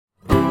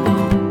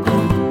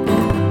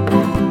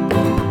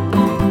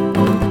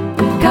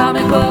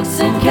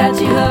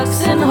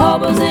jocks and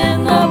hobos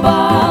in the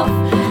buff,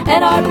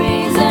 and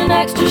RBs and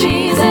extra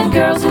cheese and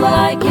girls who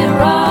like it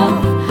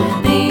rough.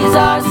 These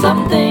are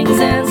some things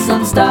and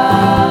some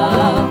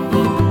stuff.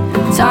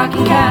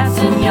 Talking cats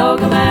and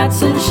yoga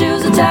mats and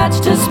shoes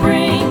attached to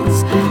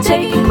springs,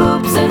 taking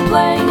poops and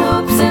playing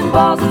hoops and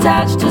balls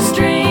attached to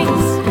strings.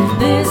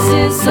 This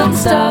is some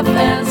stuff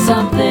and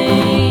some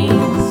things.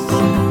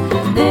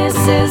 This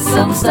is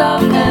some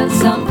stuff and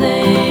some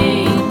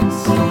things.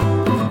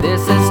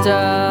 This is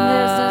stuff.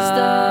 This is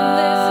stuff.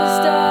 This is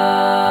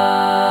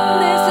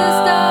stuff. This is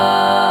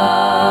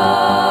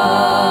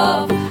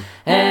stuff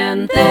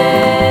and things.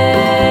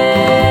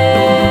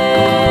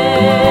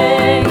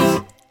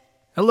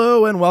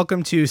 Hello and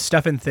welcome to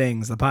Stuff and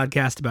Things, the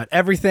podcast about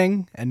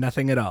everything and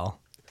nothing at all.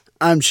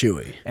 I'm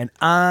Chewy. And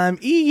I'm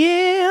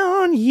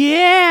Ian.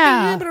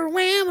 Yeah.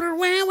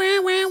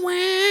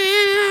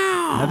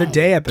 Another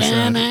day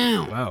episode.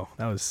 Wow,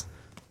 that was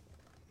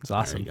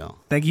awesome. There you go.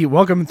 Thank you.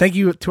 Welcome. Thank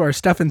you to our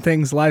Stuff and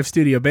Things live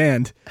studio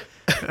band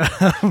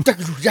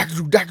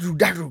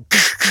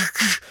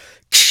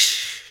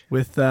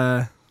with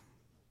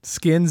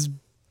Skins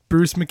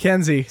Bruce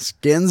McKenzie.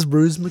 Skins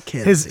Bruce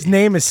McKenzie. His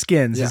name is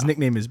Skins. His Yeah.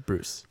 nickname is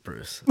Bruce.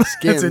 Bruce. It's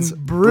Skins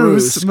in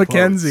Bruce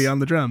McKenzie quotes. on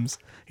the drums.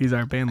 He's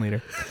our band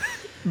leader.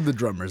 The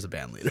drummer's a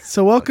band leader.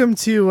 So welcome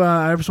to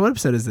what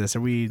episode is this?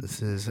 Are we?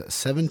 This is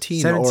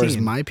 17, 17. or as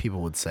my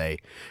people would say,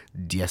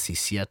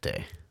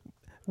 17.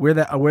 We're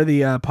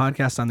the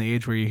podcast on the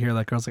age where you hear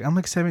like girls like, I'm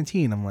like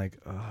 17. I'm like,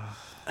 I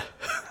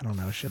don't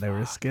know. Should I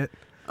risk it?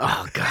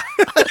 Oh, God.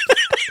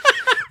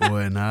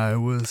 When I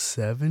was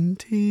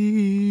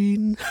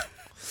 17,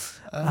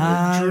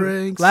 I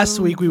drank Last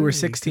so week we were many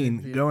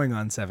 16 things. going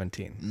on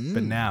 17,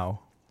 but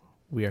now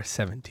we are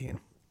 17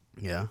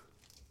 Yeah.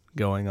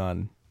 going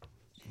on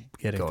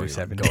getting through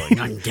 17. Going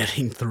on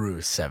getting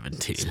through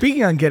 17.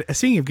 Speaking of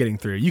getting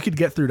through, you could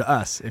get through to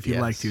us if you'd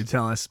Yes. like to.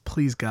 Tell us,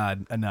 please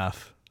God,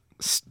 enough.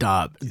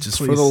 Stop. Just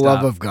Please for the love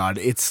stop. of God.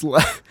 It's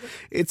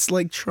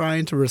like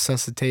trying to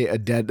resuscitate a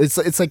dead.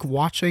 It's like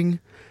watching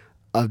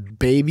a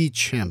baby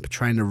chimp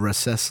trying to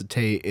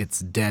resuscitate its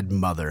dead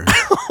mother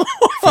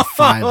for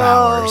 5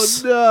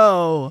 hours.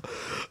 Oh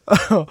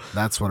no.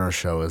 That's what our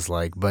show is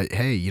like. But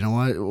hey, you know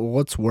what?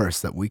 What's worse,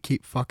 that we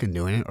keep fucking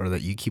doing it or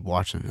that you keep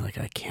watching it? You're like,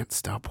 I can't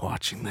stop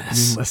watching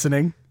this.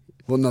 Listening?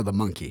 Well, no, the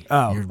monkey.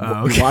 Oh, You're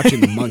okay.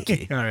 watching the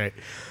monkey. All right.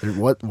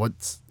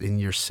 What's in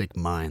your sick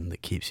mind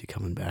that keeps you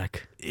coming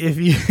back? If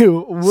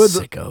you would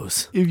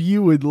Sickos. If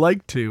you would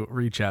like to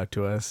reach out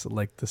to us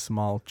like the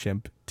small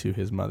chimp to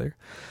his mother,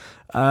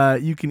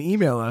 you can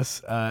email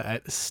us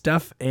at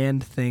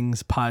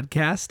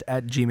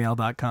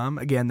stuffandthingspodcast@gmail.com.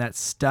 Again, that's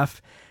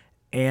stuff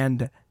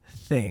and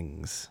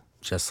things.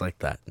 Just like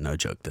that. No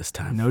joke this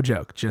time. No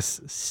joke.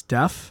 Just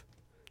stuff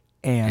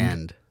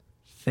and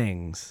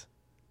things.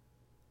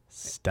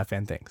 Stuff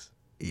and things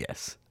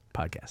Yes.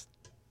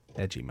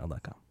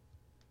 podcast@gmail.com.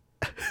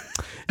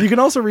 You can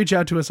also reach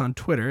out to us on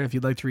Twitter if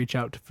you'd like to reach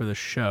out for the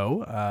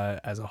show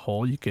as a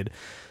whole. You could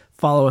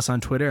follow us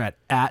on Twitter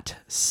at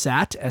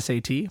SAT,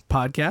 S-A-T,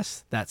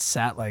 podcast. That's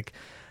SAT like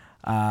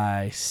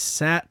I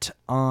sat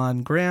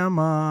on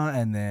grandma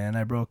and then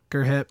I broke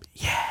her hip.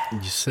 Yeah.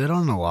 You sit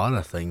on a lot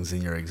of things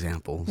in your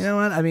examples. You know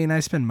what? I mean,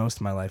 I spend most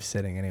of my life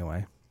sitting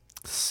anyway.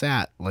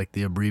 SAT, like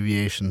the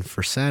abbreviation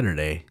for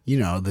Saturday. You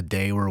know, the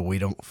day where we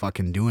don't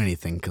fucking do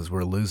anything because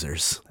we're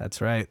losers. That's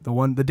right.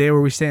 The day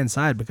where we stay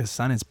inside because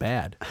sun is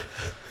bad.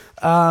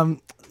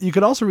 You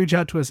could also reach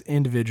out to us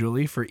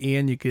individually. For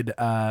Ian, you could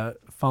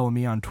follow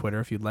me on Twitter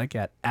if you'd like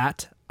at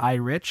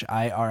iRich,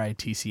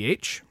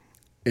 I-R-I-T-C-H.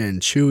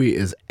 And Chewy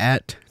is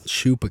at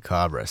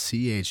Chupacabra,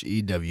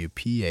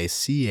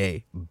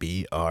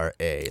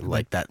 CHEWPACABRA,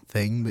 like that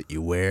thing that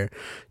you wear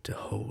to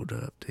hold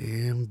up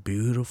damn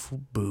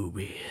beautiful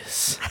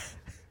boobies.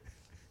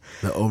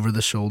 The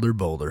over-the-shoulder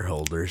boulder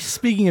holders.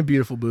 Speaking of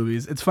beautiful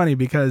boobies, it's funny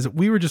because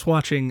we were just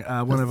watching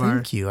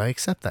Thank you. I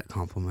accept that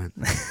compliment.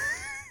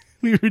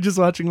 we were just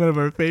watching one of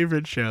our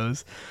favorite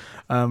shows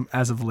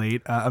as of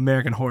late,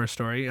 American Horror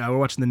Story. We're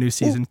watching the new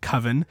season,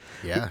 Coven.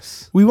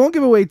 Yes. We won't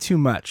give away too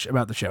much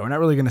about the show. We're not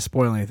really going to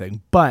spoil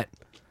anything, but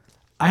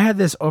I had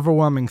this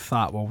overwhelming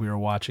thought while we were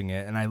watching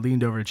it, and I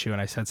leaned over to you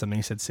and I said something.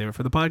 You said, save it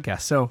for the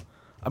podcast. So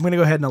I'm going to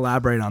go ahead and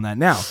elaborate on that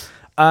now.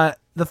 The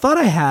thought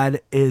I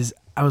had is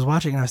I was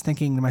watching and I was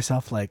thinking to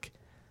myself, like,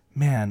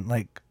 man,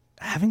 like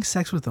having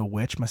sex with a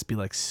witch must be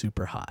like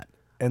super hot.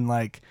 And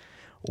like,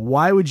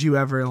 why would you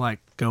ever like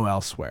go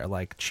elsewhere,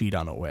 like cheat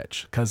on a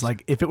witch? Because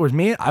like if it was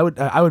me, I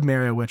would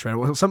marry a witch, right?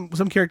 Well, some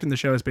character in the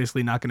show is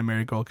basically not going to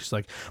marry a girl because she's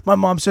like, my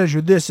mom says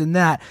you're this and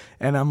that,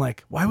 and I'm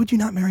like, why would you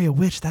not marry a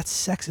witch? That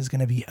sex is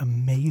going to be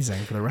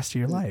amazing for the rest of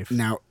your life.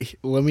 Now,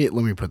 let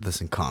me put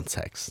this in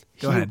context.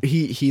 Go ahead.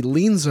 He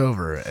leans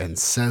over and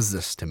says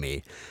this to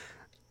me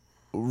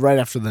right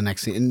after the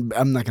next scene, and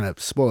I'm not gonna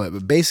spoil it,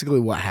 but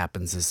basically what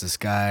happens is this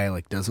guy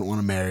like doesn't want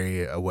to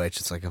marry a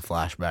witch. It's like a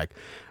flashback,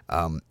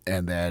 and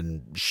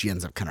then she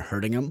ends up kind of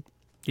hurting him.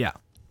 Yeah.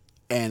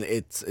 And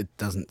it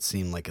doesn't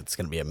seem like it's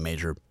going to be a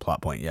major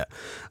plot point yet.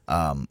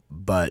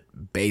 But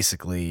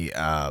basically,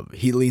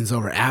 he leans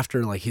over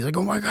after, like, he's like,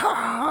 oh my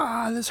God.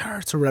 this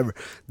hurts or whatever.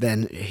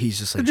 Then he's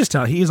just like, Just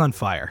tell he's on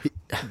fire.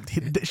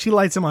 She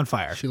lights him on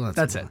fire.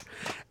 That's it.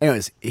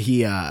 Anyways,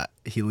 he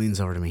leans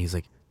over to me. He's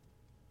like,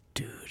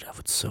 dude, I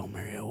would so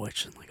marry a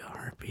witch in like a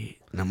heartbeat.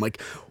 And I'm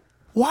like,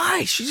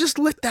 why? She just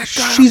lit that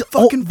guy on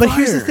fucking But fire.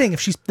 here's the thing: if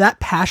she's that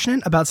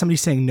passionate about somebody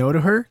saying no to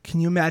her,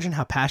 can you imagine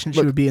how passionate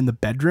she would be in the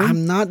bedroom?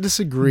 I'm not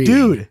disagreeing,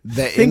 Dude,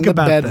 that think in the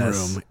about bedroom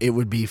this. it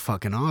would be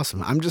fucking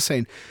awesome. I'm just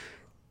saying,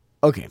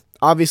 okay,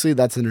 obviously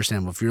that's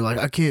understandable. If you're like,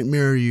 I can't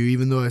marry you,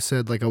 even though I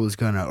said like I was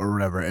gonna or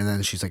whatever, and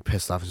then she's like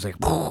pissed off, she's like,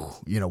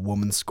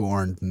 woman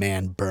scorned,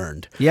 man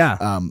burned. Yeah.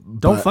 Don't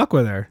but fuck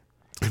with her.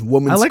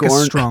 Woman I like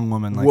scorned, a strong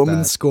woman like woman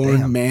that. scorned,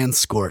 Damn. man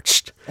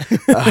scorched.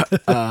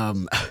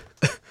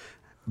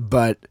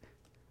 But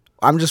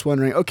I'm just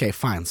wondering, okay,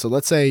 fine. So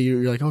let's say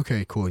you're like,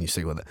 okay, cool, and you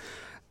stick with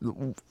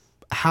it.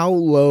 How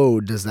low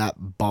does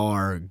that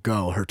bar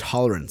go, her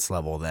tolerance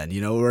level then? You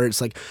know, where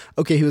it's like,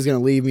 okay, he was going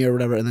to leave me or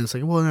whatever, and then it's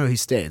like, well, no, he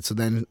stayed. So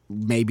then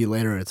maybe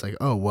later it's like,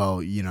 oh, well,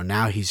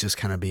 now he's just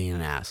kind of being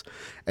an ass.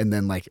 And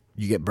then, like,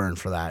 you get burned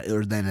for that.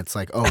 Or then it's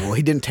like, oh, well,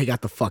 he didn't take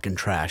out the fucking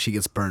trash. He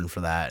gets burned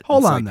for that.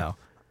 Hold It's on, like, though.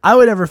 I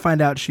would never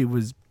find out she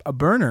was a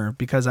burner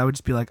because I would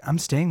just be like, I'm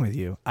staying with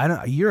you.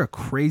 You're a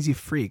crazy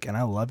freak, and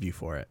I love you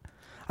for it.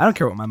 I don't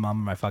care what my mom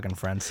and my fucking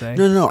friends say.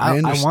 No, I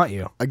understand. want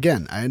you.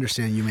 Again, I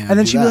understand you may not And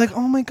then do she'd that. be like,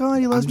 oh my God,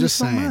 he loves I'm me just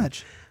so saying.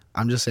 much.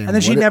 I'm just saying. And then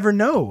what she'd if- never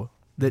know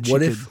that she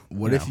What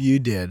could. if you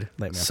did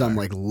light me on some fire.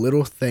 like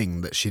little thing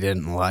that she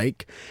didn't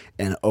like,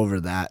 and over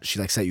that she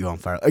like set you on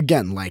fire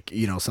again, like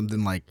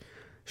something like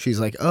she's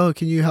like, oh,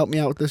 can you help me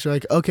out with this? You're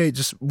like, okay,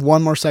 just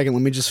one more second,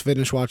 let me just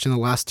finish watching the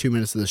last 2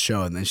 minutes of the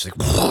show, and then she's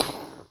like,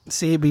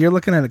 See, but you're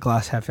looking at a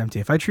glass half empty.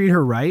 If I treat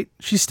her right,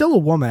 she's still a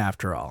woman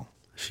after all.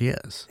 she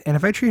is. And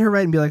if I treat her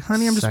right and be like,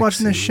 honey, I'm just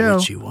watching this Sexy, show.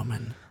 witchy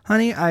woman.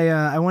 Honey,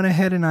 I went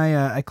ahead and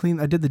I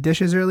did the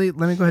dishes early.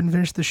 Let me go ahead and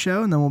finish the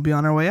show, and then we'll be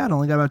on our way out.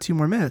 Only got about 2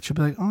 more minutes. She'll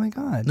be like, oh my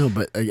God. No,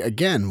 but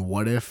again,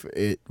 what if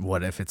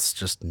it's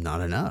just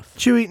not enough?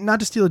 Chewy, not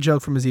to steal a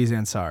joke from Aziz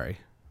Ansari,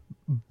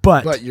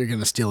 but You're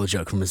gonna steal a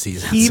joke from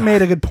Aziz. he Ansari.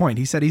 made a good point.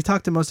 He said he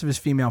talked to most of his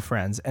female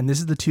friends, and this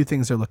is the 2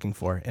 things they're looking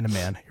for in a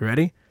man. You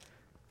ready?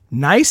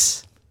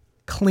 Nice,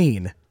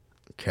 clean.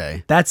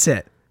 Okay. That's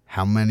it.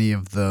 How many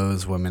of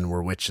those women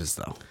were witches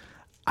though?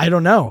 I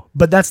don't know,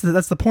 but that's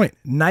the point.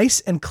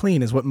 Nice and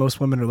clean is what most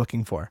women are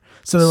looking for.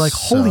 So they're like,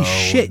 holy So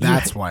shit.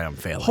 That's why I'm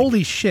failing.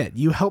 Holy shit,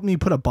 you helped me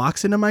put a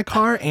box into my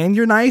car and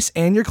you're nice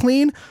and you're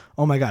clean?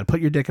 Oh my God, put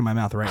your dick in my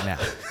mouth right now.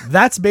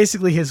 That's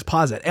basically his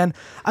posit. And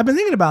I've been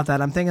thinking about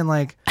that. I'm thinking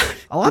like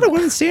a lot of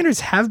women's standards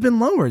have been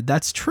lowered.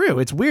 That's true.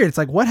 It's weird. It's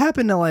like what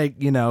happened to like,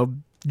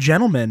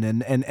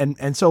 gentlemen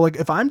and so like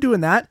if I'm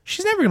doing that,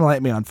 she's never gonna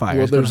light me on fire.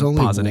 Well, is what there's I'm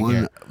only positing one.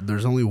 here.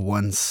 There's only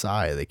one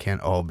Psy. They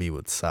can't all be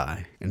with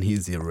Psy, and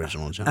he's the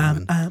original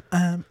gentleman. What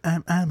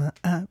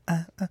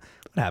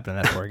happened to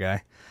that poor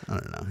guy? I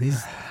don't know. He's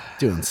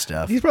doing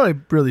stuff. He's probably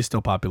really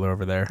still popular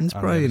over there. He's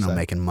on probably the other side.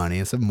 making money.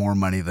 It's more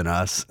money than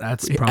us.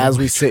 That's as probably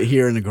we sit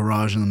here in the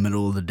garage in the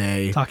middle of the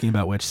day, talking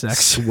about witch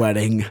sex.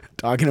 sweating,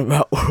 talking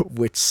about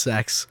witch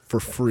sex for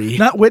free.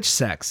 Not witch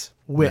sex.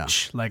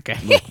 Witch, like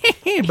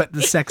a but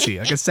the sexy,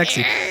 like a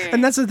sexy.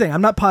 And that's the thing.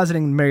 I'm not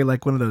positing to marry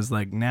like one of those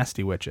like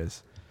nasty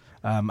witches.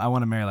 I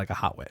want to marry like a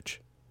hot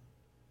witch.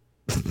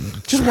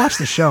 Just watch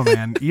the show,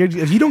 man.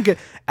 If you don't get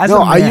as a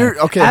man, you're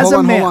okay. as Hold a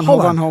on, man,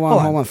 hold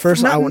on.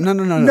 First, no.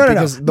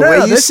 Because the way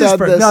you this said is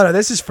first. this. No,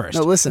 this is first.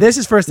 No, listen. This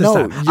is first this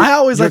time. I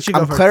always let you go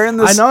I'm first. clearing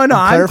this. I know.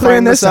 I'm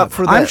clearing this up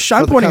for I'm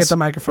the pointing at the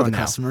microphone for the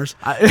now. customers.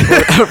 I'm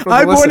the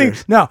pointing.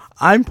 listeners. No,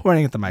 I'm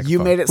pointing at the microphone. You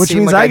made it which seem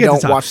means like I I get don't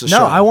to talk. watch the No,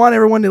 show. I want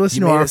everyone to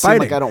listen You to made our it seem like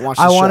fighting. I don't watch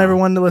the I want show.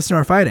 everyone to listen to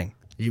our fighting.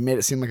 You made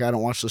it seem like I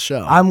don't watch the show.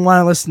 I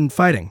want to listen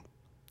fighting.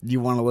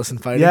 You want to listen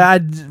fighting? Yeah,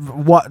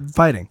 what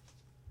fighting?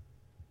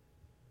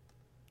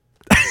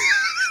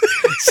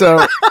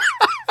 So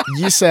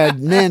you said,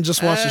 man,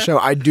 just watch the show.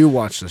 I do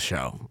watch the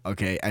show.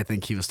 Okay. I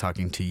think he was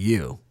talking to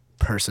you,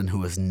 person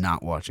who is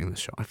not watching the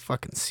show. I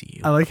fucking see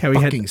you. I like how we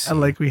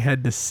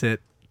had to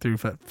sit through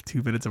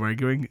 2 minutes of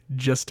arguing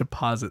just to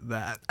posit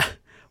that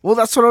Well,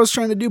 that's what I was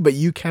trying to do, but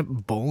you kept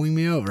bowling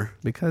me over.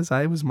 because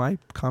I was my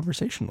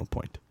conversational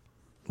point.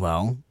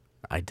 Well,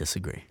 I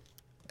disagree.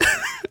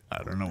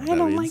 I don't know what that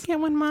means. it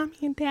when mommy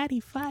and daddy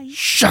fight.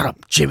 Shut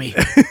up, Jimmy.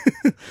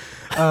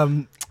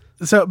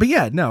 So, but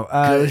yeah, no.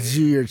 Go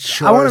do your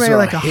chores. I want to marry or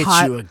like I'll a hit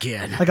hot, you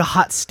again. like a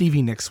hot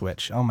Stevie Nicks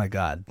witch. Oh my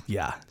god,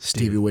 yeah,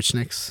 Stevie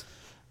Witchnicks.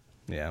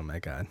 Yeah, oh my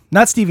god,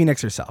 not Stevie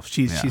Nicks herself.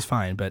 She's Yeah. she's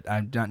fine, but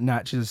I'm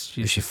not. She's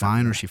Is she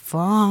fine or is she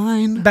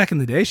fine? back in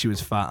the day she was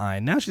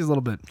fine. Now she's a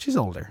little bit. She's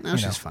older. Now you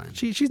she's know. fine.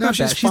 She's No, not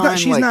she's bad. She's fine, not.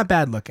 She's like- not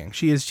bad looking.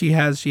 She is. She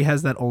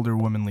has that older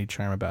womanly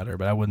charm about her.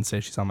 But I wouldn't say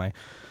she's on my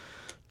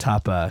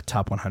top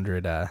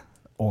 100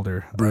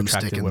 older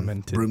attractive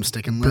women.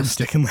 Broomsticking list.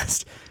 Broomsticking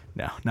list.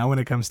 No, not when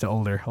it comes to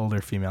older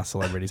female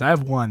celebrities. I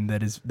have one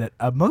that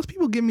most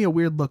people give me a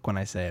weird look when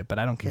I say it, but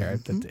I don't care.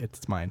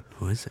 It's mine.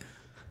 Who is it?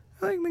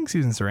 I think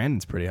Susan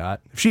Sarandon's pretty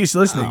hot. If she's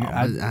listening,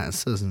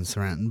 Susan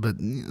Sarandon, but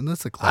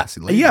that's a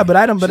classy lady. yeah, but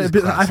I don't. But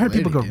She's a I've heard classy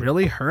people go, lady, dude.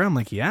 "Really, her?" I'm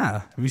like, "Yeah."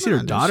 Have you seen her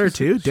Dude, daughter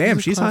too? Damn,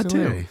 a she's hot classy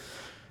too. lady.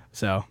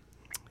 So,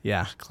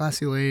 Yeah.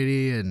 classy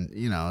lady, and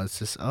it's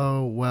just,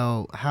 oh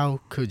well, how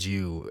could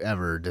you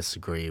ever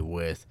disagree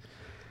with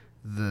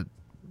the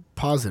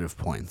positive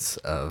points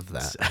of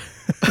that?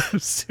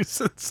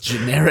 Susan's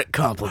Generic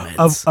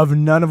compliments. of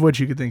none of which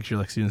you could think. You're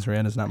like, Susan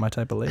Sarandon's not my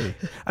type of lady.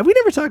 We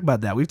never talked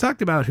about that. We've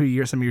talked about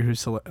some of your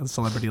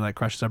celebrity like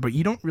crushes are, but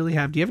you don't really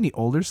have. Do you have any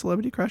older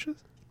celebrity crushes?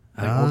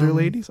 Like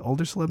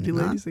older celebrity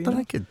ladies Not that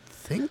I could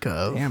think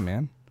of. Damn,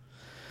 man.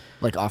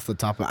 Like off the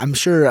top of, I'm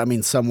sure. I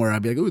mean, somewhere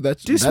I'd be like, "Ooh, that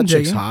chick's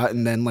digging. hot,"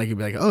 and then like you'd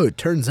be like, "Oh, it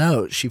turns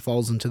out she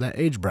falls into that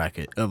age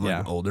bracket of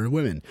like older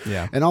women."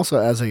 Yeah. And also,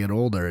 as I get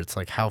older, it's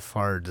like, how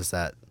far does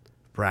that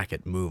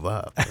bracket move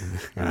up?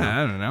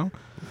 I don't know.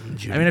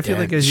 Judi I mean, I feel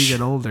like as you Dench.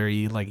 get older,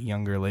 you like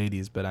younger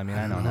ladies, but I mean,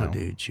 I don't know.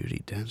 Dude,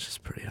 Judi Dench is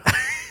pretty hot.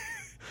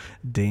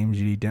 Dame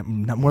Judi Dench,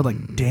 not more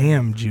like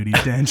damn Judi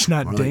Dench,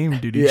 not More Dame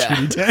like- Judi yeah.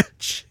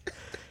 Dench.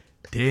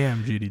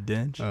 Damn Judi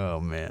Dench. Oh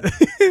man,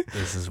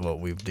 this is what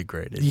we've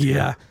degraded.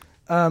 Yeah.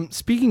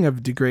 Speaking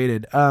of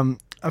degraded,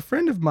 a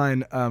friend of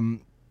mine,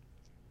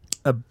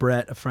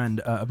 Brett, a friend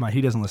of mine,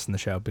 he doesn't listen to the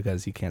show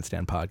because he can't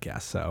stand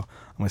podcasts. So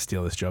I'm gonna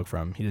steal this joke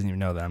from him. He doesn't even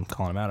know that I'm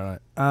calling him out on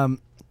it.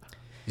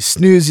 You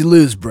snooze, you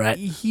lose, Brett.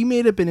 He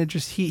made up an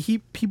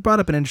he brought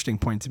up an interesting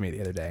point to me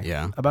the other day.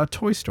 Yeah. About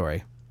Toy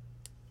Story.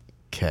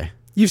 Okay.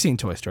 You've seen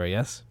Toy Story,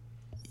 yes?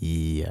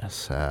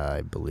 Yes,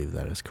 I believe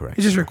that is correct.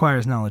 It just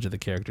requires knowledge of the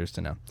characters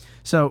to know.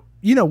 So,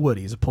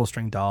 Woody is a pull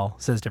string doll,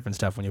 says different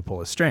stuff when you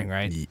pull a string,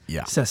 right?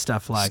 Yeah. Says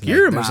stuff like, Snake.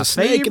 "You're There's my a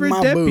snake in favorite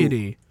my boot."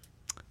 deputy."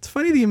 It's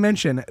funny that you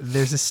mention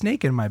there's a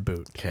snake in my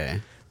boot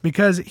Okay.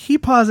 because he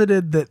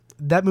posited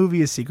that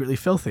movie is secretly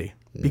filthy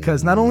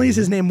because not only is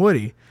his name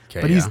Woody,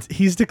 Okay, but yeah.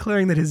 he's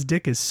declaring that his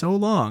dick is so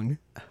long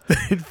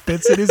that it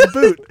fits in his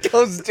boot.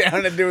 Goes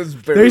down into his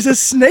boot. There's a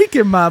snake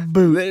in my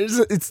boot.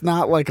 It's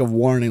not like a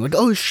warning, like,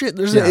 oh shit,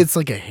 Yeah. it's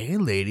like a, hey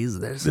ladies,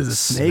 there's a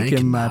snake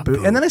in my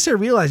boot. And then I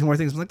started realizing more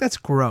things. I'm like, that's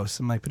gross.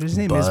 I'm like, but his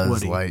name Buzz is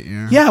Woody.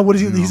 Lightyear. Yeah, what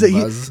is he? He's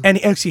Buzz.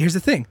 and actually, here's the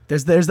thing.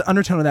 There's the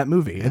undertone of that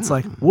movie. It's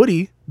like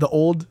Woody, the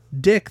old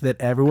dick that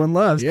everyone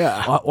loves.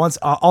 Yeah. Once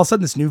all of a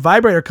sudden, this new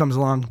vibrator comes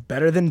along,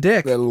 better than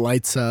dick. It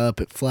lights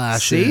up, it See,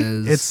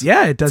 flashes.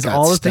 it does It's got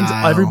all the things.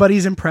 style.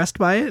 Everybody's impressed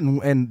by it,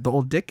 and the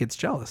old dick gets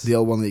jealous The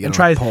old one that you and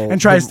gotta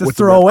tries pull to with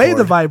throw red away the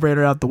cord.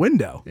 vibrator out the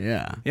window.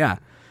 Yeah. Yeah,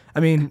 I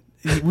mean,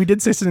 we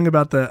did say something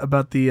about the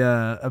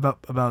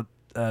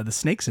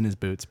snakes in his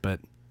boots, but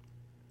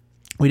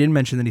we didn't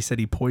mention that he said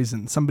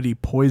somebody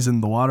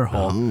poisoned the water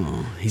hole.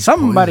 Oh, he's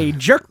Somebody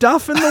jerked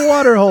off in the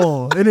water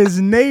hole, and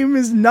his name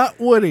is not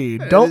Woody.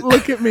 Don't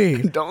look at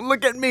me. Don't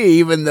look at me,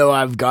 even though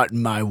I've got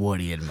my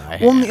Woody in my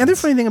hand. Well, and the other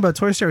funny thing about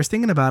Toy Story I was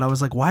thinking about, I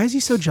was like, why is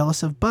he so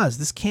jealous of Buzz?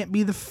 This can't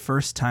be the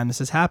first time this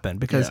has happened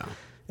because Yeah.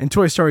 in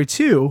Toy Story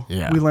 2,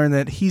 Yeah. we learned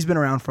that he's been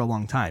around for a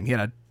long time. He had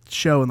a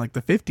show in like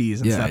the 50s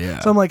and Yeah, stuff. yeah.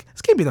 So I'm like,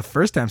 this can't be the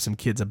first time some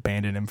kids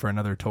abandoned him for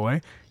another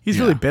toy. He's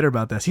really bitter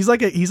about this. He's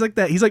like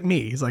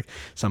me. He's like,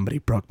 somebody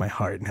broke my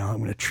heart. Now I'm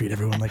going to treat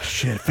everyone like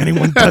shit. If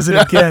anyone does it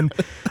again,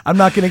 I'm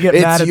not going to get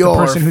It's mad at the your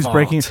person who's fault.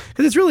 breaking.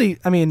 Because it's really,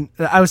 I mean,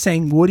 I was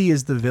saying Woody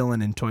is the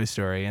villain in Toy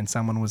Story, and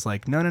someone was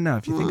like, no.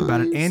 If you think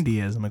about it,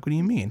 Andy is. I'm like, what do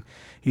you mean?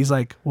 He's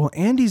like, well,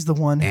 Andy's the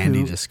one Andy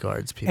who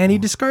discards people. and he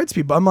discards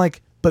people. I'm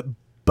like, but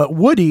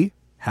Woody,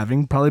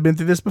 having probably been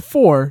through this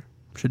before,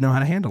 should know how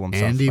to handle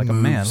himself Andy like a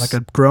man, moves. like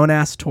a grown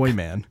ass toy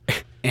man.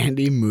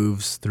 Andy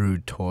moves through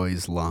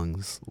toys'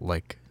 lungs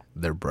like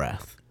their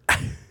breath.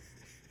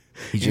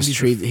 He just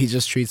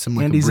treats them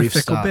like Andy's a a brief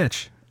fickle stop.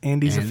 bitch.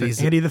 Andy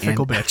the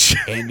fickle bitch.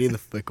 Andy the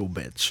fickle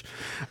bitch.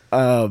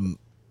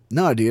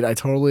 No, dude, I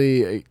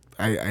totally,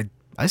 I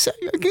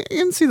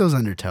can see those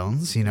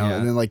undertones, Yeah.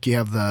 and then like you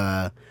have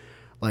the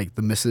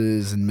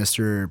Mrs. and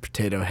Mr.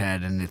 Potato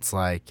Head, and it's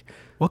like,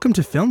 Welcome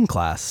to film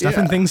class. Stuff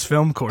and Yeah. Things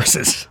film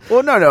courses.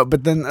 well, no,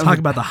 but then Talk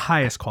about the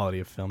highest quality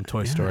of film,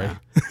 Toy Story.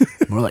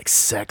 more like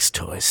Sex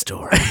Toy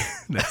Story.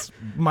 That's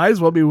might as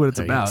well be what it's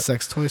about.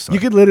 Sex Toy Story. You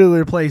could literally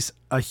replace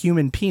a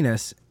human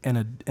penis and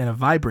a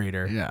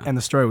vibrator, Yeah. and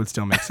the story would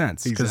still make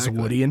sense because Exactly.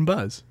 it's Woody and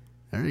Buzz.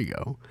 There you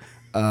go.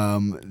 I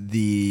Put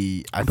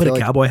feel a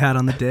like cowboy hat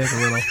on the dick,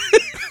 a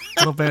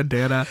little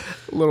bandana.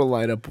 little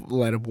light up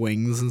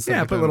wings and stuff. Yeah,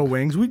 like put that. little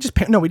wings. We just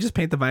paint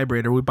the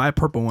vibrator. We buy a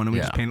purple one and we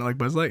just Yeah. paint it like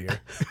Buzz Lightyear.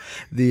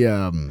 The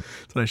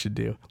That's what I should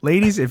do.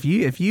 Ladies, if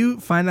you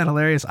find that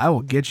hilarious, I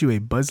will get you a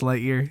Buzz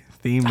Lightyear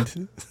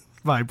themed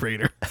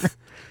vibrator.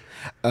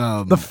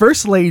 The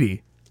first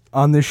lady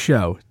on this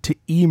show to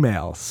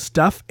email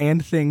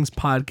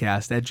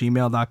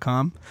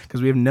stuffandthingspodcast@gmail.com,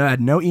 because we have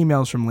had no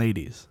emails from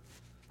ladies.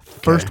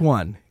 First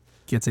one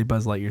gets a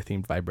Buzz Lightyear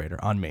themed vibrator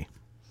on me.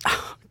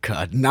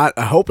 God, not.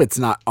 I hope it's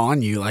not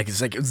on you. Like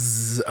it's like,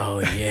 zzz, oh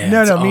yeah.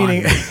 No, it's no, on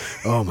meaning- me.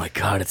 Oh my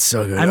God, it's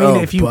so good. I mean, Oh,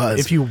 if you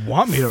Buzz,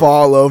 want me to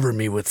fall over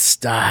me with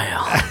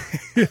style.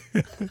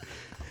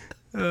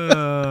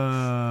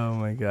 Oh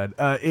my God!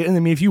 And I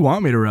mean, if you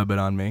want me to rub it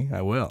on me,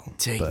 I will.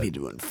 Take But- me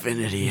to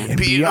infinity and, and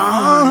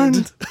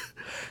beyond.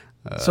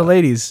 So,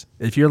 ladies,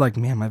 if you're like,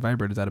 man, my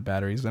vibrator's out of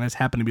batteries, and I just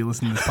happen to be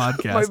listening to this My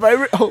podcast,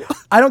 vibrator. Oh.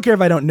 I don't care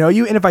if I don't know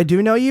you, and if I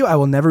do know you, I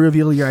will never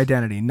reveal your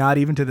identity, not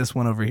even to this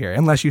one over here,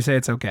 unless you say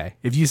it's okay.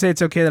 If you say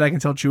it's okay that I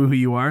can tell Chewie who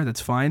you are, that's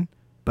fine.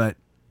 but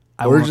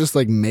I Or won't- just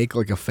like make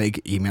like a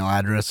fake email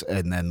address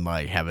and then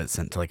like have it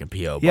sent to like a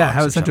PO box.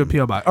 have or it sent to a something.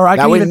 PO box. Or I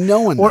That can way even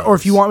no one or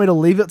if you knows. want me to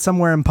leave it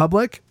somewhere in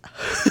public,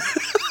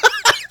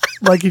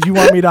 like if you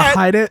want me to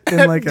hide it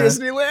in like a.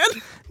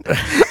 Disneyland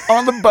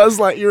on the Buzz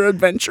Lightyear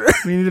adventure.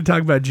 We need to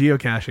talk about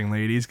geocaching,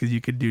 ladies, because you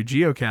could do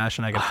geocache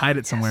and I could hide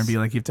it somewhere and be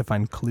like, you have to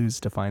find clues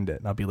to find it.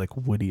 And I'll be like,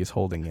 Woody is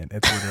holding it.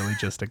 It's literally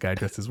just a guy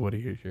dressed as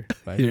Woody. Here's your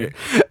vibrator.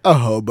 A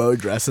hobo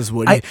dressed as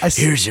Woody. I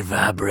see- Here's your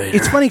vibrator.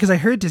 It's funny because I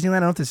heard Disneyland. I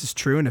don't know if this is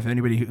true, and if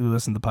anybody who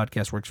listens to the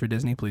podcast works for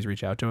Disney, please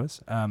reach out to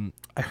us. I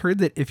heard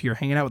that if you're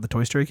hanging out with the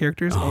Toy Story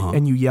characters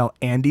and you yell,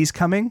 "Andy's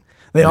coming,"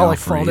 they all like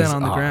fall down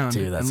on the ground.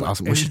 Dude, that's And,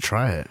 awesome. and We should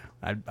try it.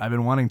 I've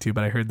been wanting to,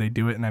 but I heard they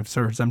do it, and I've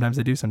heard sometimes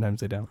they do,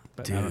 sometimes they don't.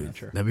 But I'm not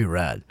sure. That'd be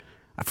rad.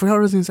 I forgot what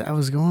I was going to say. I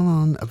was going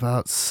on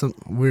about some.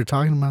 We were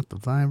talking about the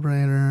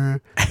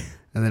vibrator,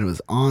 and then it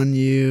was on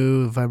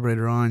you,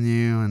 vibrator on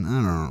you, and I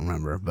don't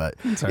remember. But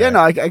It's yeah,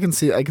 alright. no, I can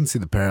see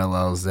the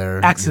parallels there.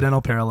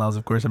 Accidental parallels,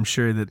 of course. I'm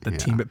sure that the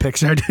team at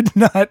Pixar did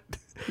not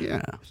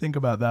Yeah. think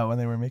about that when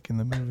they were making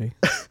the movie.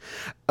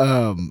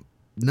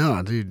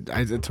 No, dude,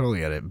 I totally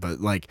get it.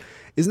 But like,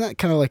 isn't that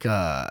kind of like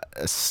a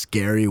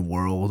scary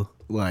world?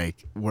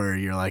 Like where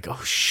you're like,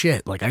 oh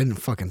shit, like I didn't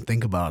fucking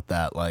think about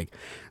that. Like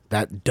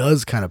that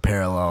does kind of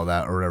parallel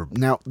that or whatever.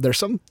 Now there's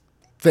some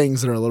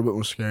things that are a little bit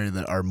more scary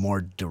that are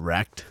more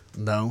direct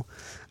though.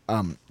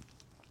 I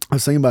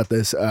was thinking about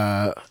this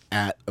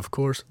at, of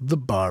course, the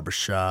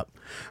barbershop.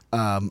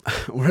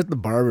 We're at the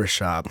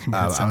barbershop. That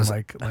I sounds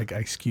was like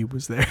Ice Cube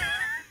was there.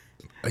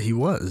 he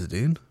was,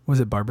 dude. Was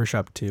it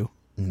Barbershop 2?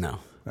 No,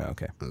 Oh,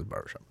 okay. it was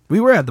barbershop. We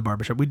were at the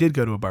barbershop. We did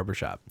go to a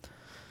barbershop.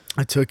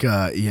 I took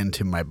Ian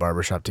to my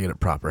barbershop to get a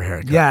proper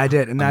haircut. Yeah, I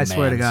did. And A I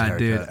swear to man's God,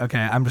 dude. haircut. Okay,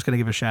 I'm just going to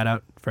give a shout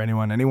out for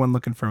anyone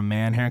looking for a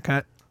man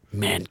haircut.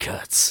 Man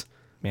cuts.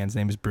 Man's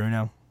name is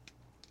Bruno.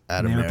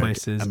 At Name of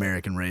place is-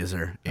 American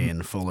Razor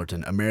in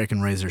Fullerton.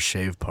 American Razor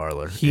Shave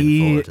Parlor in It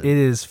Fullerton.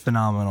 is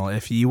phenomenal.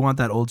 If you want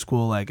that old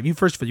school, like if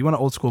you want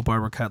an old school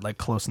barber cut, like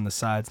close on the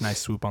sides, nice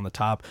swoop on the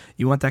top.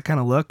 You want that kind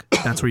of look?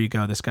 That's where you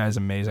go. This guy's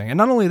amazing, and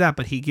not only that,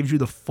 but he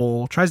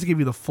tries to give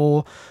you the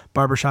full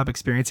barbershop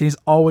experience. He's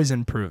always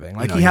improving.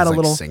 Like You know, he had he's, a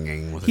little,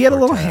 singing with he had a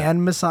little quartet.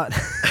 hand massage.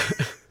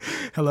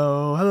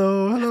 Hello,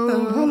 hello,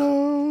 hello,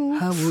 hello.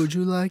 How would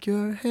you like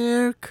your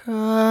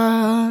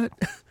haircut?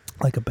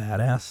 Like a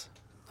badass.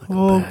 a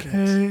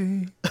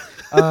Okay.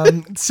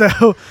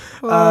 So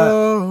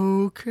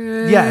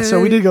Okay. yeah,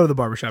 so we did go to the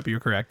barbershop. You're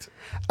correct.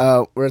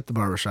 We're at the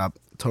barbershop.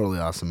 Totally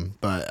awesome.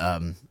 But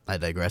I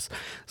digress.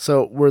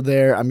 So we're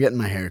there. I'm getting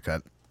my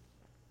haircut.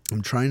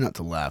 I'm trying not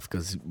to laugh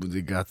because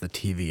we got the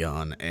TV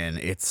on and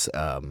it's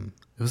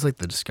it was like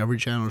the Discovery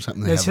Channel or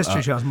something. They It's have,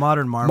 history shows,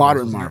 Modern Marvels.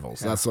 Modern isn't it?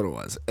 Marvels. Yeah. That's what it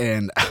was.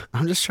 And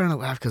I'm just trying to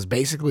laugh because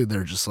basically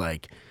they're just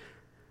like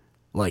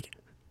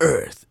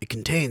Earth, it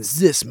contains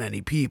this many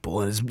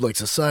people, and it's like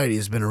society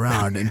has been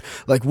around, and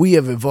like we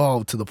have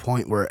evolved to the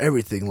point where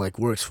everything like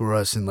works for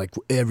us, and like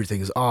everything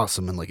is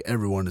awesome, and like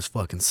everyone is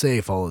fucking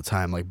safe all the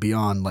time, like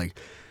beyond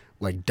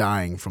like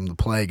dying from the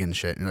plague and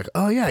shit. And you're like,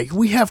 oh yeah,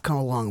 we have come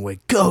a long way.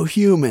 Go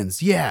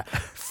humans, yeah,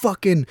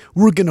 fucking,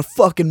 we're gonna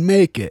fucking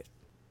make it.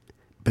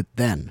 But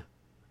then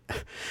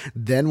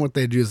what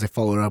they do is they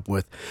follow it up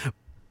with,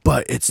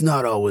 but it's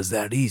not always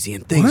that easy,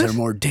 and things What? are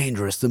more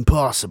dangerous than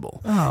possible.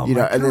 Oh, you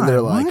know, my and then God,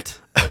 they're like, what?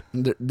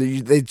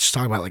 they just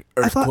talk about like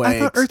I earthquakes.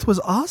 thought Earth was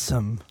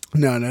awesome.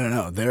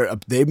 No.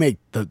 They make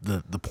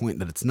the point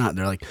that it's not.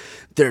 They're like,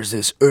 there's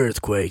this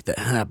earthquake that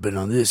happened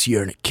on this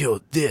year, and it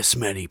killed this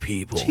many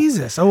people.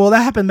 Jesus. Oh well,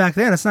 that happened back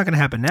then. It's not going to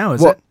happen now,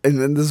 is Well, it? and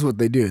then this is what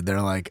they do.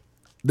 They're like,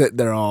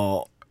 they're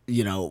all,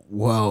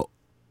 well,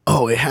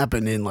 oh, it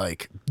happened in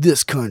like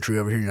this country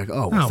over here. And you're like,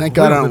 oh, well, Oh, thank we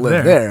God I don't don't live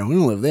live there. We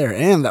don't live there.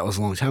 And that was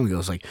a long time ago.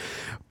 It's like,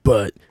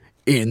 but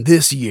in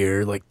this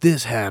year, like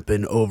this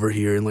happened over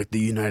here in like the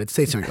United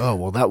States. I'm like, oh,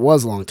 well, that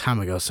was a long time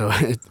ago. So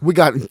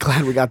glad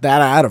we got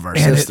that out of our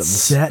And it's systems.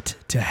 set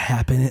to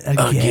happen again.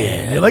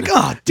 Again. You're like,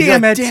 oh, You're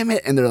damn like, it. damn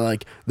it. And they're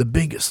like, the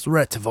biggest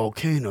threat to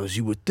volcanoes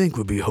you would think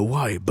would be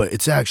Hawaii, but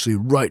it's actually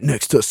right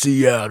next to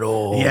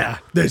Seattle. Yeah,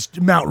 this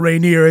Mount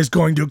Rainier is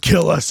going to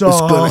kill us It's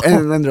all. gonna-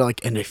 and then they're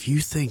like, and if you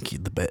think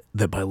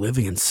that by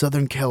living in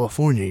Southern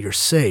California you're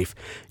safe,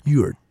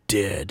 you are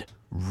dead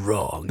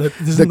wrong.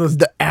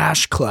 The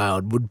ash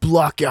cloud would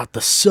block out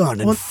the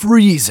sun and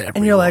freeze everyone.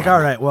 And you're like, all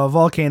right, well,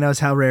 volcanoes,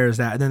 how rare is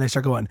that? And then they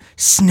start going,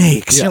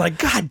 snakes. Yeah. You're like,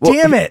 God Well,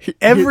 damn it.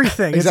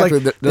 Everything. exactly.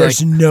 It's like, They're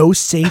there's no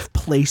safe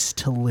place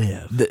to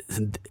live.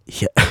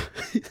 Yeah.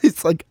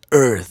 It's like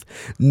Earth,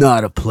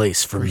 not a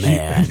place for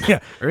man. Yeah,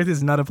 Earth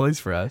is not a place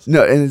for us.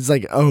 No, and it's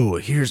like, oh,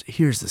 here's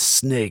the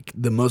snake,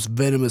 the most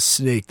venomous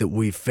snake that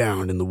we've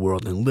found in the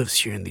world, and lives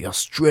here in the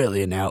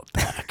Australian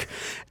outback.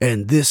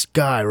 And this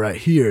guy right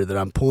here that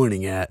I'm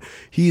pointing at,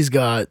 he's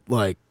got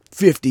like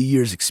 50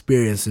 years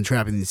experience in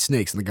trapping these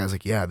snakes. And the guy's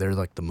like, yeah, they're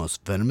like the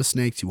most venomous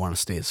snakes. You want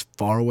to stay as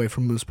far away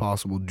from them as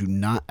possible. Do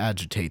not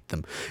agitate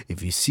them.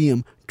 If you see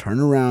them, turn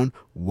around,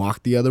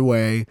 walk the other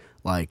way.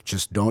 Like,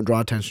 just don't draw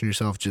attention to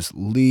yourself. Just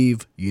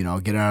leave,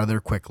 get out of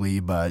there quickly,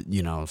 but,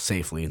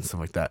 safely and stuff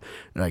like that.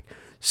 Like,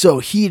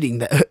 so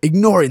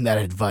ignoring that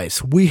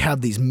advice, we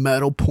have these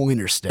metal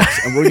pointer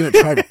sticks, and we're going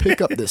to try to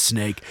pick up this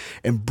snake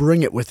and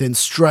bring it within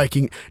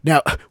striking.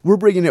 Now, we're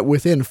bringing it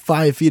within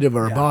 5 feet of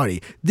our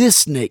body. This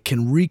snake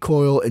can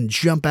recoil and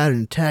jump out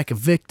and attack a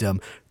victim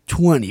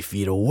 20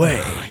 feet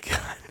away. Oh, my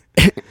God.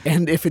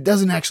 And if it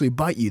doesn't actually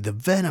bite you, the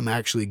venom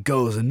actually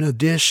goes an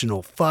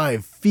additional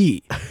 5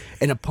 feet.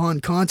 And upon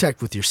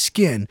contact with your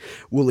skin,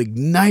 will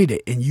ignite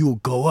it and you will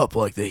go up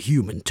like the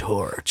Human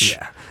Torch.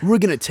 Yeah. We're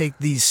going to take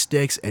these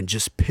sticks and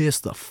just piss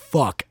the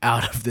fuck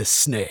out of this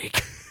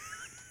snake.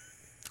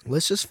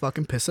 Let's just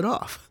fucking piss it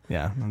off.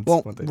 Yeah. That's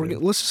Well, what they do.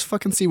 let's just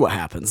fucking see what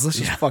happens. Let's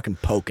just fucking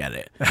poke at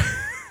it.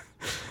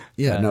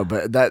 No,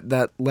 but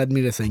that led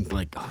me to think,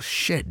 like, oh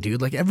shit,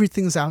 dude, like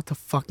everything's out to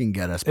fucking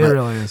get us. It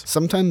really is.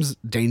 Sometimes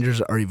dangers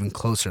are even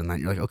closer than that.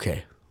 You're like,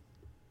 okay,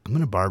 I'm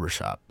in a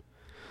barbershop.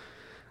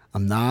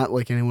 I'm not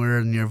like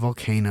anywhere near a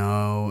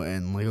volcano,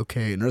 and like,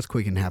 okay, an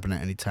earthquake can happen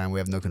at any time. We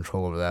have no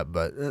control over that,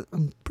 but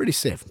I'm pretty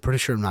safe. I'm pretty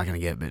sure I'm not going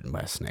to get bitten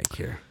by a snake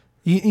here.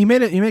 You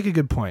make a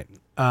good point.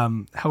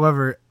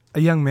 However, a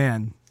young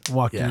man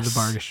walked into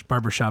the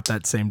barber shop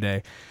that same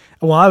day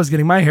while I was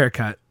getting my hair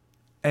cut,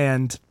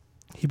 and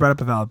he brought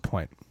up a valid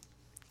point.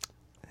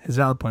 His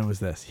valid point was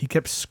this. He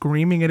kept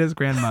screaming at his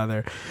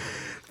grandmother,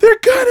 "They're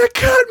gonna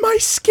cut my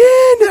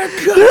skin!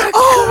 They're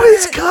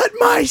always cut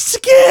my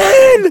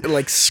skin!"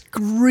 Like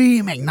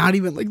screaming, not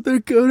even like they're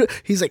gonna.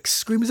 He's like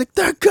screaming, he's like,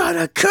 "They're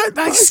gonna cut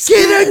my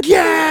skin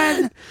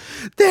again!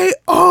 They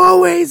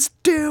always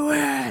do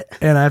it!"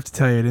 And I have to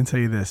tell you, I didn't tell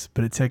you this,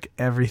 but it took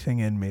everything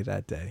in me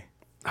that day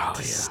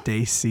to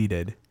stay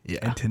seated. Yeah.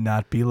 And to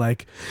not be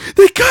like,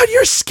 "They cut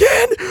your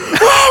skin!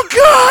 Oh,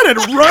 God!"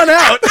 and run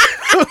out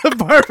of the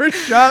barber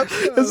shop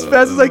as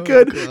fast as I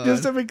could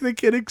just to make the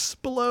kid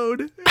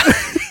explode.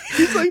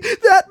 He's like,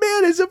 "That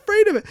man is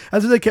afraid of it."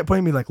 That's what they kept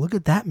pointing at me like, "Look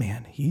at that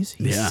man. He's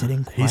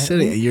sitting quietly. He's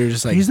sitting. You're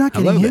just like, he's not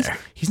getting hello there.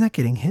 He's not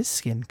getting his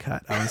skin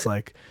cut." I was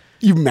like,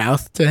 You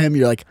mouth to him.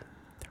 You're like,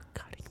 "They're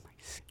cutting my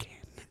skin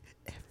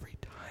every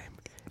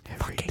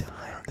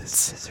time the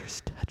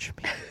scissors touch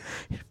me,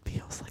 it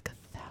feels like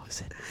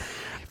 1,000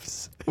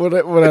 knives. What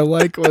I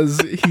like was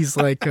he's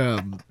like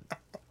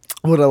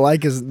what I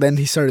like is then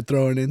he started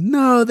throwing in,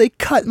 "No, they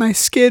cut my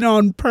skin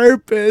on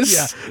purpose."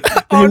 Yeah.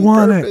 They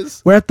want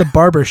it. We're at the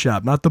barber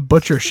shop, not the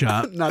butcher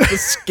shop. Not the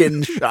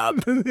skin shop.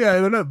 Yeah,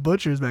 they're not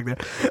butchers back there.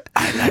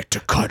 "I like to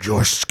cut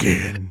your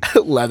skin."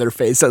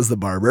 Leatherface as the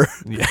barber.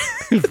 Yeah.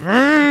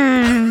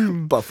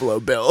 Buffalo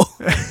Bill.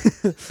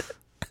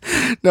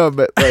 No,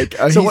 but like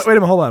So wait a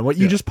minute, hold on. What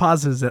you just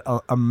paused is that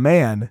a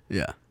man,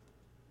 yeah.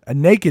 a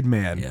naked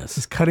man, Yes.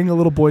 is cutting a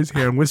little boy's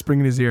hair and whispering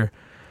in his ear,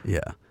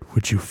 Yeah.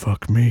 "Would you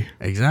fuck me?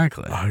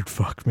 Exactly. I'd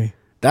fuck me."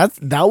 That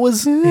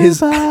was his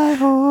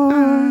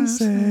horses.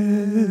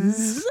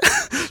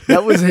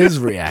 that was his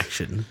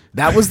reaction.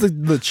 That was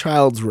the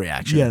child's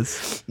reaction.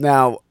 Yes.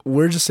 Now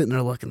we're just sitting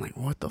there looking like,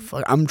 what the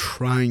fuck? I'm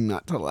trying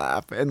not to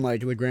laugh, and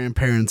like the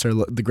grandparents are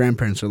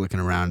looking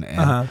around,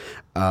 and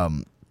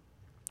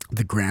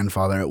the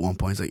grandfather at one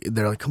point is like,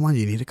 they're like, "Come on,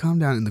 you need to calm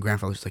down," and the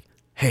grandfather's like,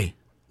 "Hey,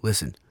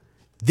 listen,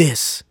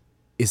 this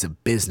is a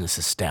business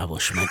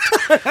establishment."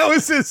 That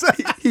was his.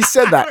 He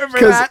said that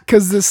remember that.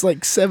 because this like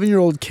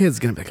 7-year-old kid's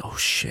gonna be like, "Oh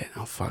shit,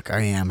 oh fuck,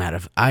 I am out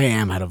of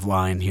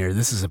line here.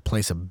 This is a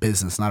place of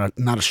business, not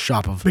a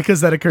shop of."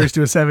 Because that occurs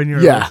to a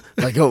 7-year-old. Yeah,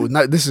 like, oh,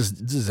 no, this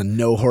is a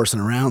no horsing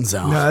around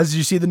zone. No, did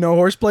you see the no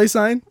horseplay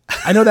sign?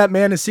 I know that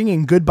man is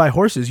singing "Goodbye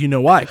Horses." You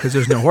know why? Because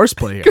there's no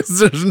horseplay here. Because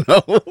there's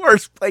no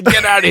horseplay.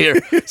 Get out of here,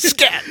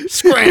 scat,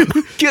 scram,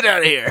 get out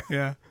of here.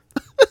 Yeah.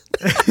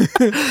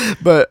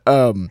 But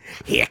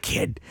Here,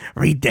 kid,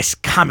 read this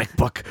comic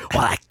book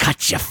while I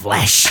cut your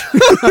flesh.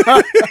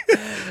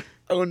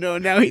 oh no,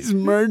 now he's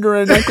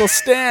murdering Uncle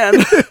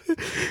Stan.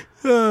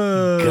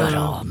 Good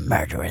old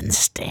murdering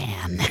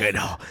Stan. Good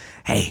old.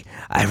 Hey,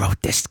 I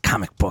wrote this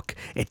comic book.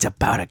 It's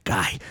about a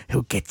guy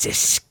who gets his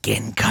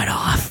skin cut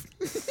off.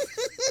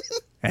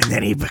 And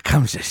then he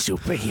becomes a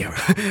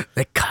superhero.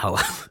 They call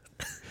him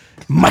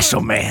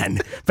Muscle Man,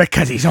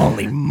 because he's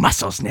only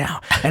muscles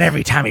now. And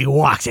every time he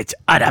walks, it's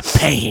utter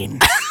pain.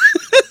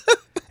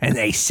 And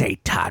they say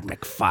Todd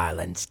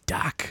McFarlane's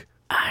Doc.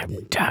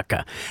 I'm Doc.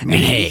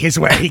 Me is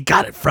where he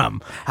got it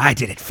from. I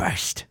did it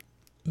first.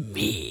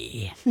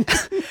 Me.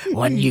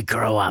 When you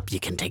grow up, you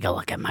can take a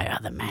look at my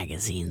other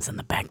magazines in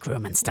the back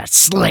room and start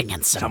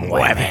slinging some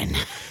women.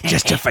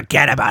 Just to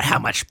forget about how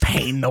much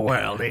pain the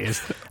world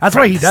is. That's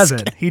why he does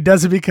it. He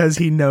does it because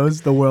he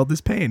knows the world is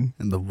pain.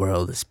 and the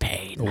world is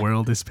pain. The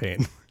world is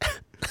pain.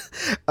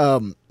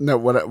 No,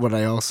 what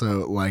I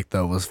also liked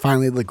though was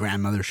finally the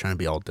grandmother's trying to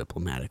be all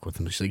diplomatic with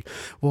him. She's like,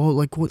 well,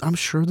 like what, I'm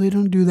sure they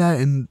don't do that,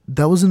 and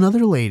that was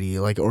another lady,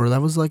 like, or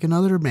that was like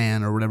another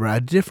man or whatever at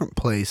a different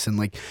place, and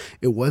like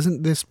it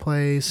wasn't this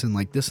place, and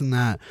like this and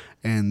that,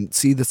 and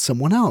see, that's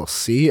someone else.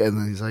 See, and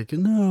then he's like,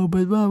 no,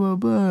 but blah blah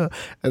blah,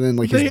 and then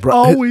like They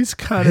always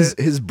cut it.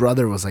 his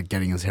brother was like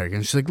getting his haircut,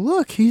 and she's like,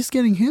 look, he's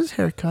getting his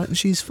haircut, and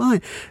she's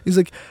fine. He's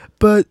like,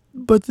 but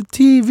the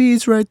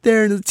TV's right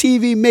there, and the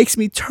TV makes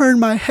me turn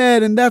my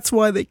head, and that's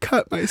why they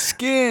cut my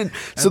skin.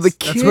 So the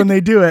kid, That's when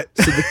they do it.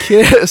 so the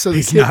kid, so the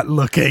He's kid, not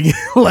looking.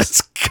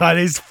 Let's cut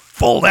his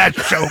full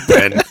ass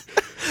open.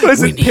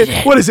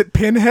 What is it,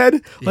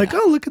 Pinhead? Like,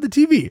 oh, look at the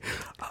TV.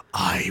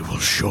 I will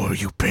show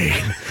you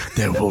pain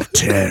that will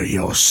tear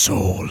your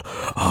soul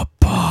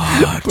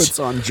apart. puts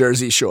on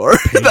Jersey Shore.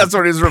 That's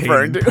what he's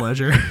referring Pain, to.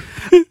 pleasure.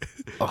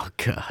 Oh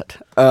God.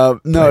 Play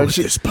No, with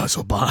this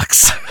puzzle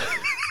box.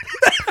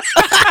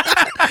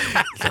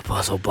 the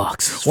puzzle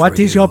box. What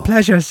is your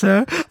pleasure,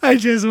 sir? I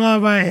just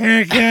want my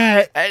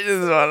haircut. I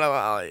just want to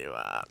follow you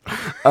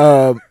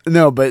up.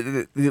 No, but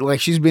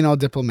like she's being all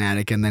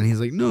diplomatic, and then he's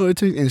like, no,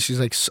 and she's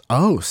like,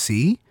 oh,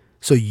 see,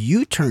 so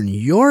you turn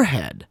your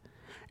head,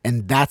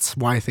 and that's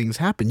why things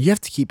happen. You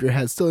have to keep your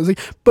head still. He's like,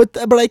 but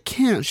I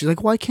can't. She's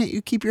like, why can't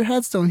you keep your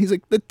head still? And he's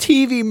like, the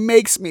TV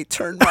makes me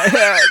turn my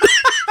head.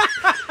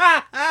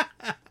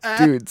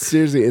 Dude,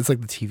 seriously, it's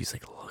like the TV's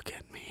like, look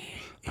at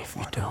me. If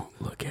you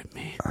don't look at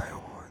me, I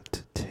want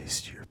to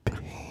taste your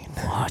pain.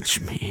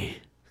 watch me.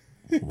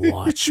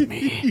 Watch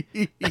me.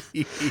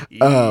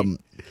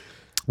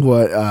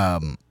 What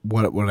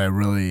I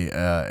really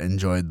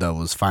enjoyed though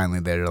was finally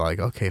they're like,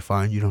 okay,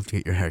 fine, you don't have to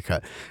get your hair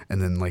cut,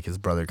 and then like his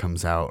brother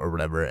comes out or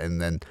whatever,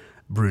 and then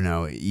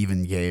Bruno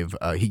even gave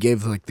he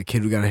gave like the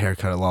kid who got a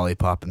haircut a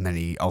lollipop, and then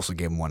he also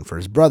gave him one for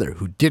his brother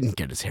who didn't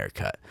get his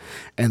haircut,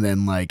 and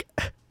then like.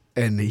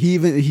 And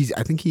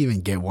I think he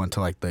even gave one to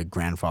like the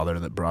grandfather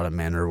that brought him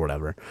in or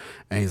whatever.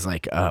 And he's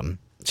like,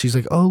 she's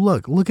like, oh,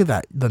 look at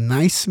that. The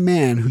nice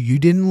man who you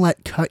didn't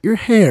let cut your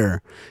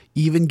hair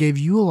even gave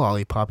you a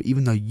lollipop,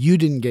 even though you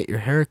didn't get your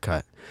hair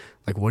cut.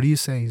 Like, what do you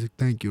say? He's like,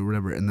 thank you, or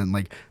whatever. And then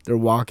like they're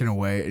walking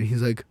away, and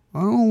he's like, I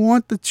don't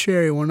want the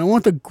cherry one. I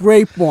want the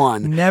grape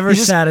one. Never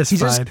satisfied.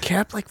 He just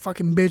kept like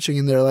fucking bitching,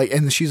 and they're like,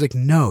 and she's like,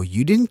 no,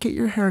 you didn't get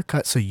your hair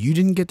cut, so you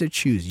didn't get to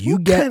choose.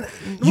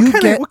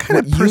 What kind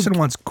of person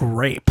wants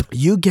grape?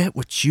 You get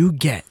what you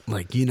get.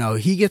 Like, you know,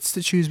 he gets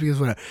to choose because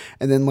whatever.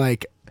 And then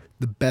like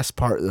the best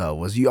part though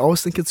was you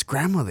always think it's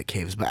grandma that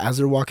caves, but as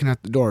they're walking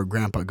out the door,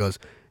 grandpa goes,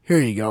 here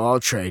you go, I'll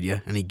trade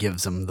you. And he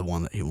gives him the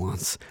one that he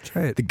wants.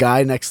 Trade. The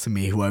guy next to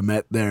me who I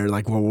met there,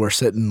 like while we're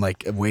sitting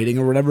like waiting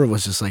or whatever,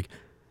 was just like,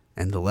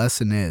 and the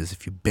lesson is,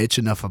 if you bitch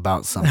enough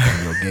about something,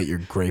 you'll get your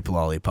grape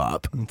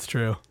lollipop. It's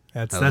true.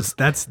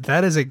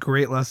 That is a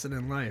great lesson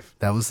in life.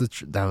 That was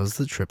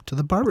the trip to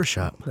the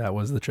barbershop. That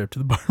was the trip to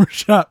the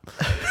barbershop.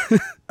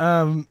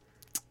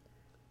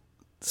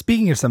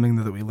 Speaking of something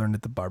that we learned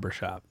at the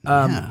barbershop,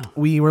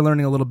 we were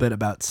learning a little bit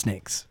about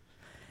snakes.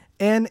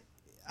 And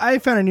I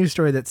found a news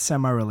story that's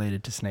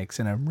semi-related to snakes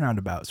in a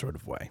roundabout sort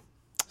of way.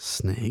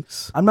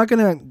 Snakes? I'm not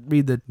going to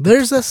read the...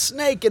 There's a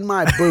snake in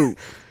my boot.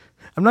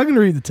 I'm not going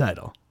to read the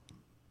title,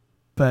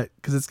 but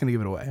because it's going to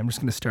give it away. I'm just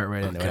going to start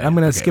right into it. I'm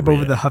going to skip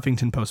over the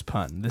Huffington Post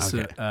pun. So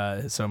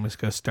I'm just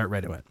going to start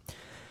right into it.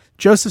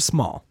 Joseph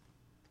Small.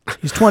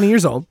 He's 20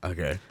 years old.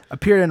 Okay.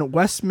 Appeared in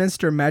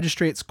Westminster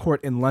Magistrates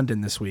Court in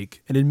London this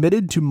week and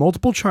admitted to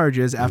multiple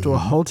charges after a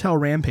hotel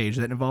rampage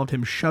that involved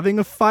him shoving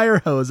a fire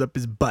hose up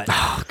his butt.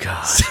 Oh,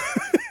 God.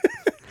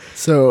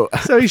 So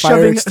he's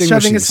shoving a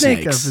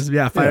snake up his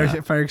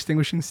fire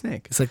extinguishing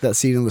snake. It's like that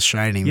scene in The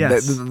Shining.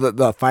 Yes.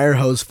 The fire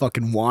hose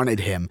fucking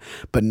wanted him,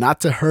 but not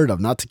to hurt him,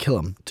 not to kill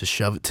him,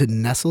 to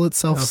nestle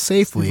itself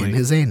safely in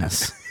his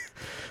anus.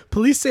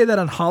 Police say that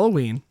on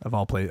Halloween, of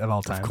all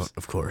times,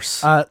 of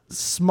course,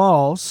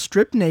 Small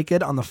stripped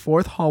naked on the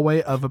fourth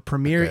hallway of a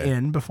Premier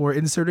Inn before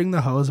inserting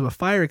the hose of a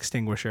fire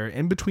extinguisher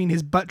in between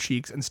his butt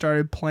cheeks and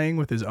started playing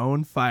with his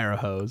own fire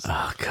hose.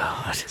 Oh,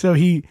 God. So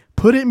he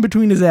put it in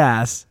between his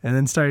ass and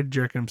then started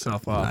jerking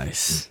himself off.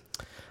 Nice.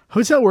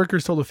 Hotel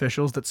workers told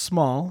officials that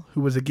Small,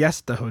 who was a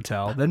guest at the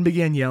hotel, then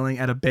began yelling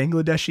at a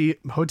Bangladeshi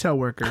hotel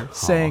worker,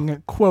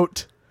 saying,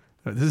 quote,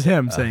 this is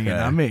him saying it,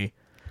 not me,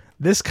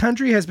 "This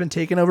country has been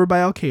taken over by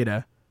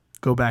Al-Qaeda.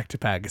 Go back to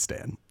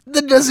Pakistan."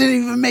 That doesn't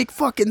even make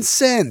fucking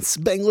sense.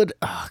 Bangladesh.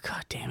 Oh,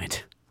 God damn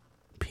it.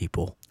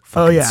 People.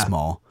 Fucking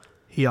Small.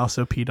 He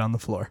also peed on the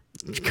floor.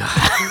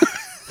 God.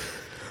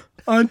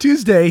 On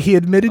Tuesday, he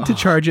admitted to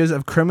charges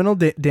of criminal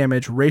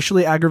damage,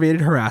 racially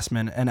aggravated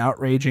harassment, and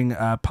outraging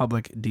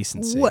public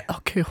decency. What?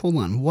 Okay, hold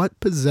on. What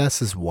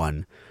possesses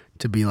one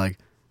to be like,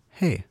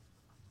 hey,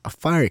 a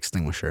fire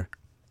extinguisher,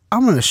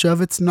 I'm going to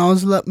shove its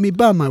nozzle up me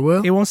bum, I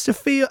will. He wants to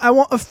feel, I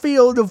want to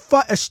feel the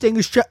fire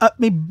extinguisher up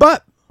me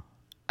butt.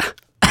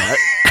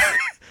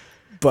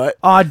 But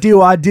I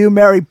do,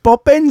 Mary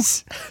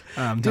Poppins.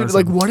 Dude,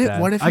 like, what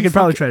if I could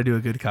probably try to do a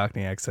good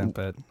Cockney accent,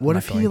 but what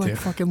if he like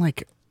fucking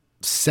like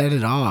set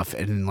it off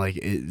and like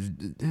it?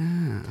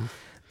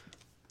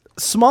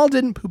 Small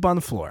didn't poop on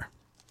the floor.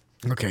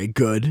 Okay,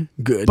 good.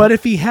 But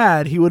if he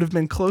had, he would have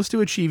been close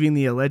to achieving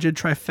the alleged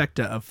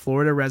trifecta of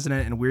Florida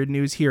resident and Weird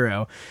News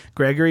hero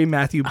Gregory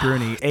Matthew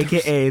Bruni,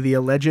 a.k.a. the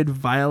alleged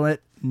violent,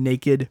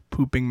 naked,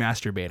 pooping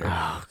masturbator.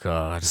 Oh,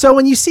 God. So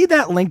when you see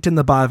that linked in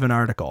the bottom of an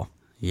article,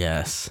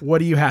 Yes. what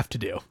do you have to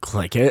do?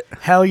 Click it.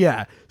 Hell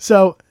yeah.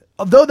 So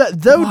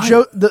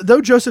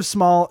though Joseph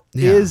Small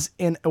Yeah. is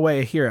in a way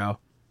a hero,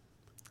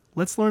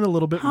 let's learn a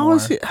little bit How more.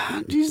 is he?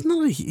 He's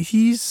not.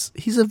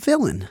 He's a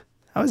villain.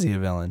 How is he a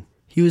villain?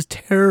 He was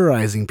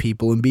terrorizing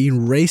people and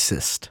being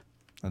racist.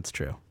 That's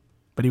true.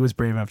 But he was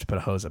brave enough to put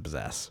a hose up his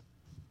ass.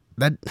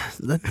 That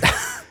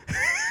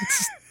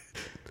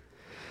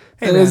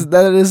Hey,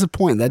 that is a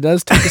point. That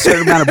does take a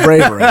certain amount of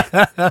bravery.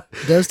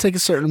 It does take a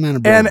certain amount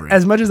of bravery. And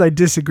as much as I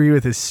disagree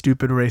with his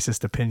stupid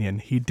racist opinion,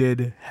 he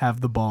did have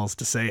the balls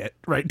to say it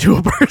right to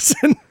a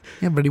person.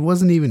 yeah, but he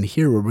wasn't even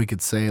here where we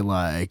could say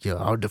like,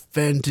 I'll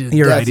defend to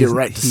You're death right. your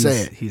right to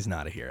say it. He's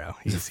not a hero.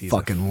 He's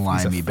fucking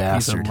limey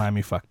bastard. He's a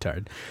limey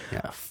fucktard.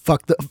 Yeah,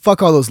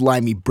 fuck all those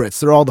limey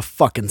Brits. They're all the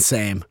fucking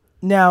same.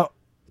 Now,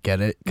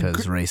 Get it?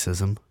 Because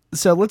racism.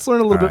 so let's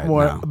learn a little bit Alright,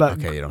 more no. about.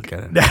 Okay, you don't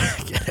get it.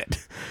 Get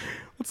it.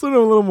 Let's learn a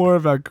little more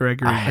about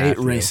Gregory. I hate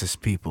Matthew.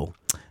 racist people.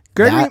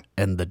 Gregory. That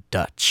and the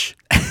Dutch.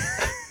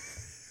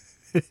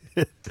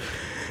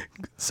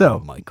 So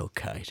Michael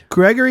Kite.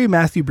 Gregory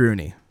Matthew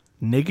Bruni,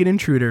 naked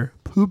intruder,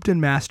 pooped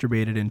and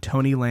masturbated in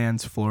Tony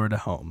Land's Florida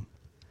home.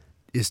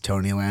 Is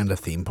Tonyland a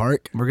theme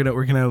park? We're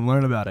gonna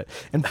learn about it.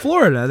 In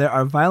Florida, there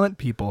are violent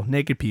people,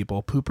 naked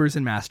people, poopers,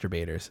 and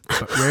masturbators.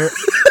 But rare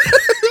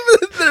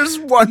There's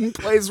one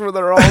place where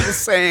they're all the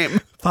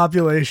same.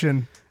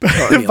 population,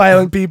 Tony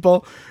violent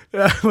people,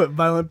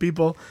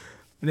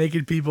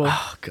 naked people,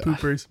 God.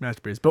 poopers,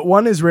 masturbators. But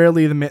one is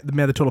rarely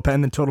the total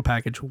and the total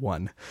package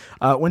one.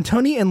 When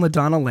Tony and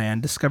LaDonna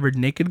Land discovered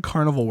naked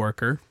carnival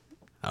worker.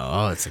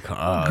 Oh, it's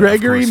a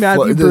Gregory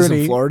Matthew This is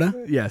Bruni, in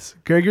Florida. Yes,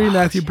 Gregory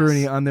Matthew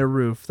Bruni on their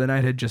roof. The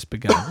night had just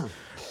begun.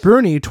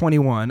 Bruni,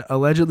 21,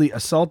 allegedly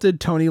assaulted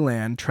Tony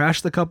Land,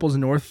 trashed the couple's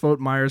North Fort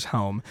Myers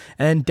home,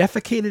 and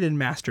defecated and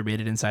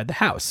masturbated inside the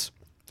house.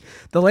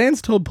 The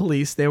Lands told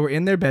police they were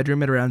in their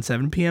bedroom at around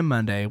 7 p.m.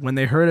 Monday when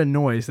they heard a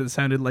noise that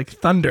sounded like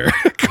thunder,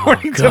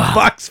 according to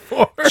Fox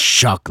 4.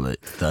 Chocolate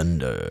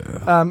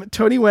thunder.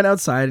 Tony went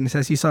outside and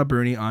says he saw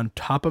Bruni on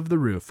top of the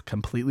roof,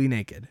 completely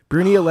naked.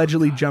 Bruni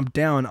allegedly jumped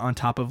down on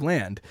top of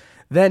Land,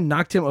 then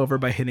knocked him over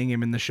by hitting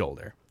him in the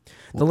shoulder.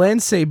 The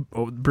Lands say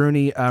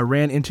Bruni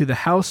ran into the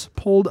house,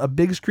 pulled a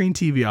big screen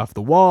TV off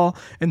the wall,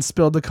 and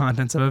spilled the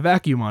contents of a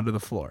vacuum onto the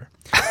floor.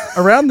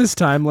 Around this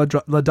time,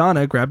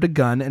 LaDonna grabbed a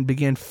gun and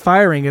began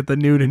firing at the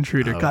nude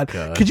intruder. God,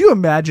 could you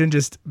imagine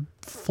just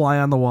fly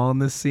on the wall in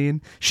this scene?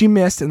 She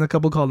missed, and the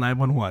couple called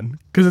 911.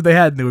 Because if they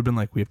hadn't, they would have been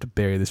like, we have to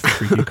bury this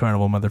freaky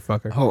carnival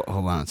motherfucker. Hold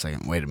on a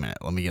second. Wait a minute.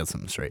 Let me get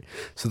something straight.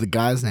 So the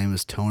guy's name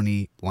is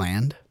Tony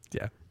Land,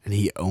 Yeah. and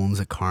he owns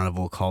a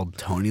carnival called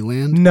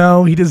Tonyland.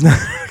 No, he does not.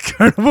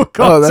 Carnival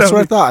called Oh, that's Tony.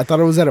 what I thought. I thought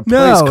it was at a place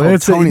No, called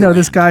it's Tonyland.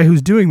 this guy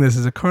who's doing this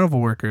is a carnival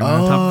worker and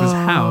on top of his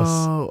house.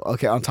 Oh,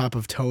 okay, on top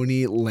of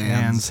Tony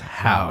Land's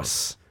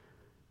house.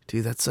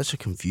 Dude, that's such a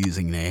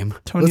confusing name.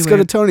 Tony Let's go to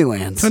Land-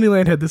 Tonyland's. Tony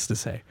Land had this to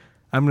say.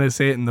 I'm going to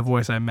say it in the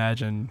voice I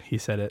imagine he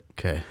said it.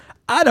 Okay.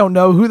 I don't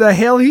know who the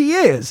hell he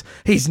is.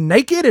 He's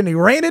naked and he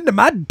ran into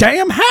my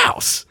damn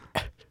house.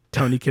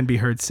 Tony can be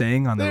heard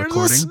saying on the There's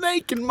recording. a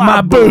snake in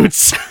My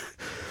boots.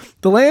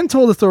 The Land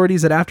told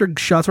authorities that after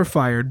shots were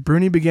fired,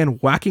 Bruni began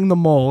whacking the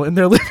mole in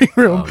their living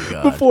room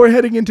God. before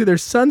heading into their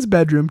son's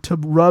bedroom to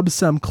rub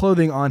some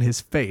clothing on his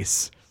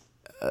face.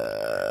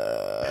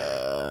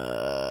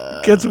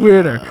 Gets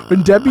weirder.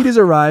 When deputies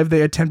arrived,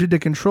 they attempted to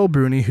control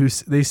Bruni, who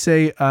they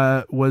say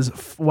was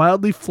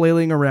wildly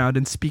flailing around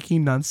and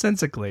speaking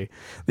nonsensically.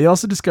 They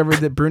also discovered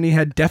that Bruni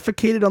had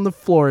defecated on the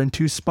floor in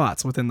 2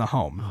 spots within the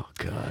home. Oh,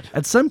 God.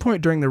 At some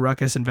point during the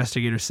ruckus,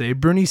 investigators say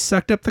Bruni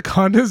sucked up the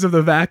contents of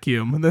the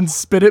vacuum and then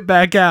spit it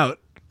back out.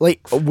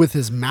 Like, with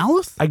his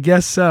mouth? I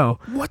guess so.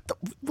 What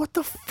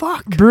the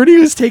fuck? Bruni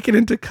was taken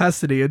into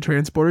custody and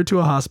transported to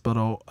a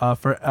hospital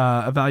for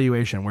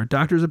evaluation, where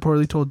doctors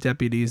reportedly told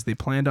deputies they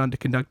planned on to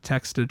conduct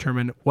tests to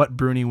determine what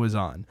Bruni was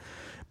on.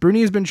 Bruni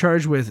has been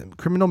charged with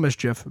criminal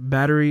mischief,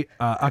 battery,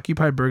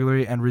 occupied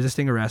burglary, and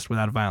resisting arrest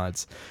without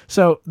violence.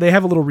 So they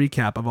have a little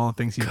recap of all the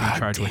things he's being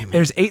charged with. damn it.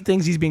 There's 8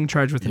 things he's being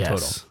charged with in total.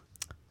 Yes.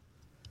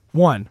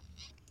 1.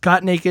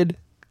 Got naked,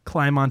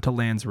 climb onto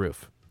Land's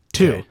roof.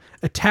 2. Okay.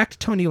 Attacked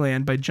Tony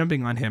Land by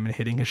jumping on him and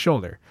hitting his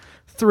shoulder.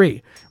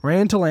 3. Ran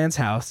into Land's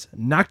house,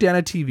 knocked down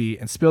a TV,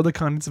 and spilled the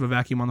contents of a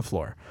vacuum on the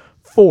floor.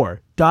 4.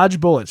 Dodged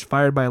bullets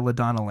fired by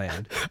LaDonna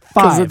Land. 5.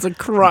 Because it's a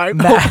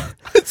crime.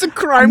 It's a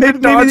crime to Maybe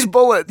dodge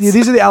bullets. Yeah,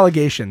 these are the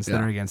allegations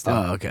that are against him.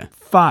 Oh, okay.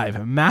 5.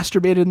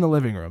 Masturbated in the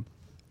living room.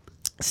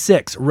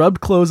 6.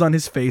 Rubbed clothes on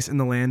his face in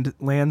the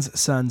Land's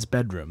son's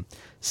bedroom.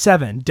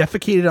 7.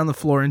 Defecated on the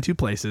floor in 2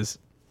 places.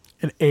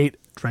 And 8.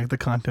 Drank the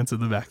contents of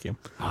the vacuum.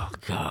 Oh,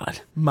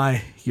 God. My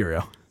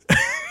hero.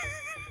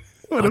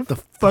 What a the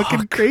fucking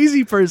fuck?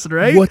 crazy person,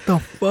 right? What the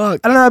fuck?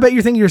 I don't know. I bet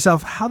you're thinking to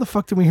yourself, how the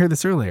fuck did we hear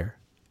this earlier?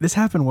 This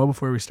happened well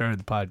before we started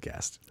the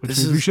podcast, which This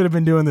means we is should have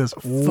been doing this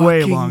way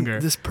Fucking- longer.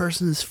 This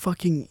person is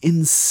fucking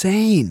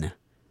insane.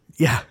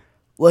 Yeah.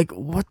 Like,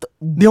 what the...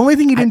 The only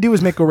thing he didn't do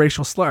was make a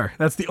racial slur.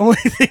 That's the only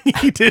thing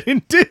he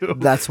didn't do.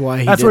 That's why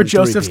he That's where didn't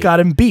Joseph's three-peat. got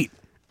him beat.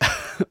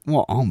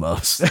 Well,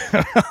 almost.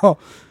 I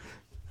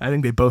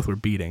think they both were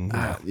beating.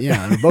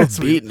 Yeah, they're both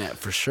beating it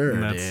for sure,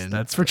 That's, dude.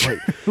 that's for sure.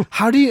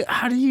 How do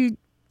you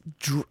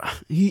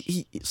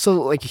so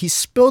like he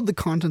spilled the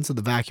contents of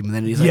the vacuum and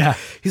then he's like Yeah.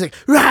 he's like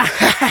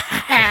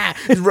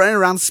he's running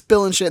around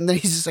spilling shit and then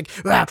he's just like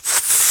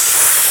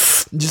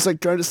just like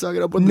trying to suck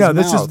it up with No,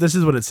 his mouth. this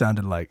is what it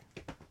sounded like.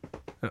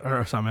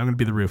 Or sorry, I'm gonna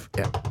be the roof.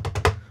 Yeah.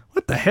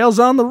 What the hell's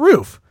on the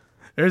roof?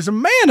 There's a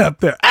man up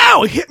there.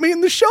 Ow, he hit me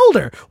in the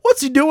shoulder. What's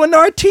he doing to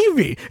our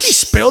TV? He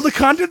spilled the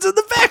contents of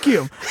the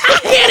vacuum. I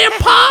hit him,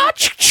 Pa.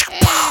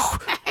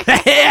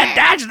 Yeah,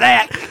 dodge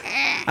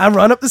that. I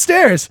run up the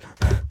stairs.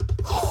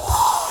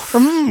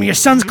 Your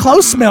son's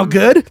clothes smell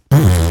good.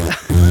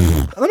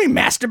 Let me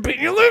masturbate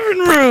in your living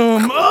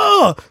room.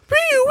 Oh,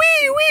 wee,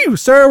 wee, wee.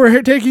 Sir, we're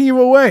here taking you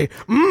away.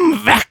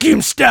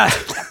 Vacuum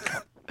stuff.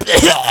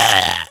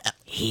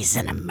 He's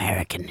an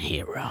American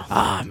hero.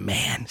 Oh,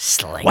 man.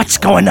 Sling What's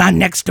going on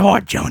next door,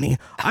 Joni?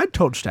 I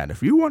told Stan,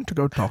 if you want to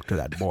go talk to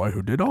that boy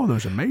who did all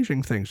those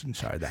amazing things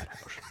inside that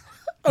house,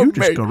 you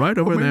just go right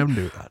over there and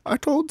do that. I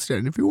told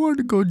Stan if you wanted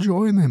to go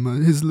join him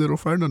his little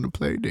friend on a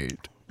play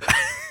date.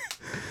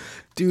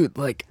 Dude,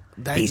 like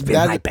that He's been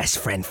that- my best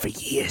friend for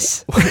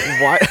years.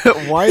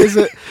 why is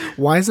it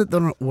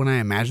that when I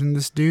imagine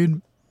this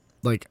dude,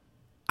 like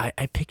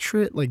I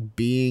picture it like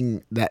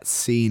being that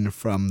scene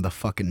from The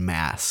fucking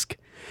Mask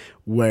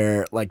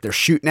where like they're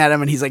shooting at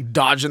him and he's like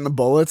dodging the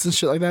bullets and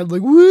shit like that,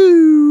 like woo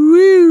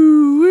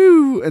woo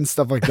woo and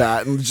stuff like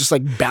that, and just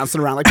like bouncing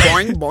around like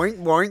boing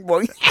boing boing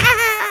boing.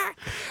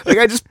 Like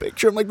I just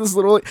picture him like this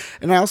little,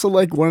 and I also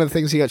like one of the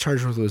things he got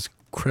charged with was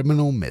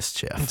criminal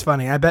mischief. It's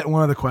funny. I bet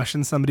one of the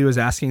questions somebody was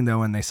asking, though,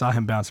 when they saw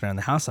him bouncing around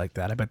the house like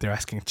that, I bet they're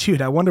asking,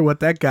 dude, I wonder what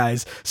that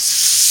guy's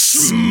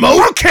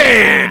smoking.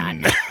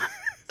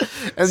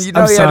 And you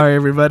know, I'm sorry,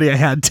 everybody. I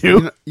had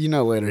to. you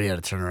know, later he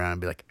had to turn around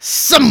and be like,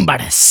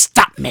 "Somebody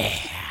stop me!"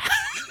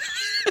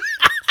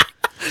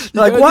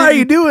 Like, why are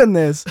you doing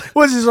this?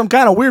 Was this some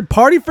kind of weird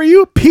party for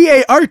you?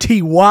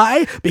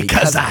 P-A-R-T-Y?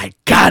 Because I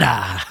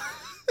gotta.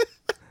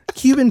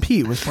 Cuban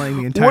Pete was playing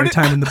the entire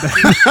time in the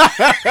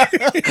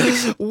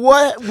back.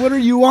 What are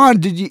you on?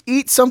 Did you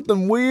eat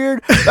something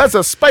weird? That's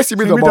a spicy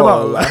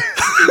meatball.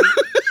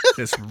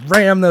 Just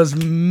ram those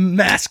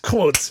mass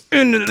quotes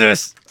into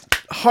this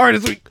hard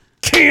as we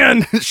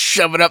can.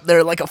 Shove it up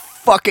there like a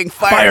fucking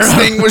fire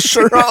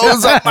extinguisher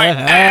hose up my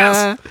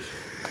ass.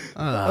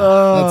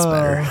 That's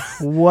better.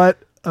 What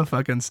a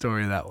fucking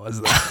story that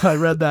was. I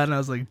read that and I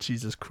was like,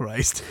 Jesus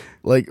Christ.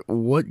 Like,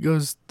 what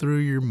goes through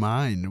your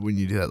mind when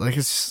you do that? Like,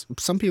 it's just,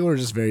 some people are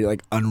just very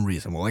like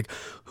unreasonable. Like,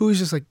 who's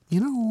just like,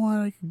 you know what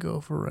I could go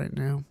for right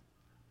now?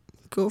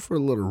 Go for a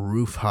little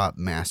rooftop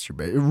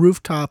masturbate,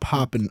 rooftop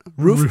hop and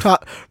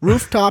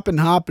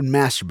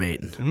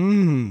masturbating.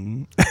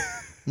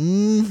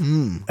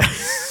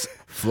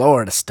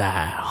 Florida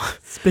style.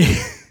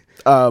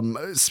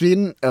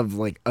 Speaking of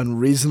like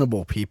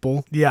unreasonable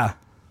people, Yeah.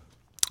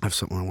 I have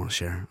something I want to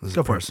share. This is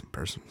Go for it.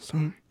 personal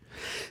story.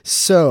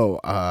 So,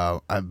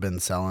 I've been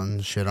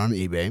selling shit on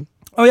eBay.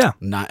 Oh, yeah.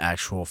 Not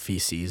actual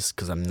feces,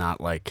 because I'm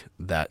not like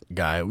that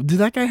guy. Did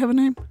that guy have a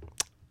name?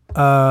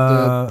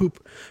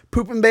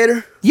 Poop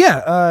invader?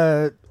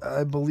 Yeah.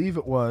 I believe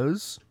it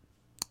was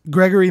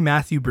Gregory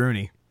Matthew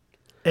Bruni,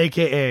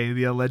 a.k.a.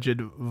 the alleged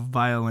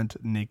violent,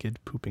 naked,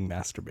 pooping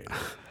masturbator.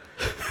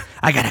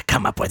 I gotta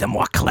come up with a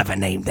more clever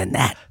name than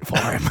that for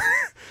him.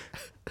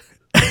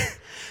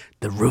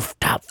 The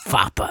rooftop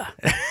fopper.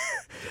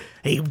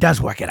 He does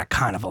work at a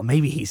carnival.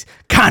 Maybe he's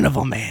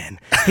Carnival Man.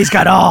 He's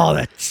got all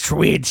the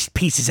weird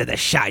pieces of the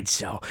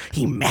sideshow.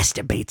 He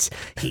masturbates.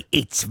 He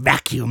eats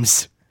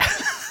vacuums.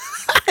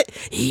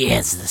 He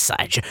is the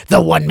sideshow.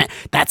 The one man.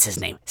 That's his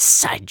name.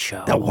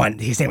 Sideshow.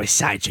 His name is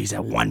Sideshow. He's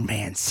a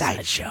one-man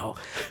sideshow.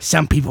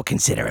 Some people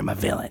consider him a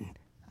villain.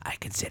 I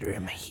consider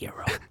him a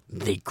hero.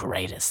 The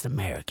greatest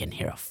American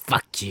hero.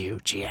 Fuck you,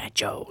 G.I.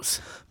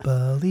 Joes.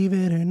 Believe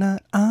it or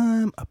not,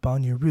 I'm up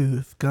on your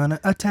roof. Gonna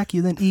attack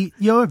you, then eat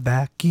your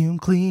vacuum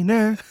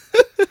cleaner.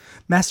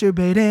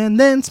 Masturbate and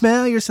then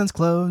smell your son's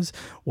clothes.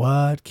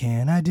 What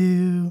can I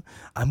do?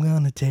 I'm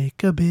gonna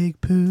take a big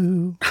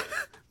poo.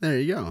 There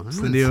you go. It's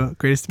the new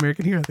Greatest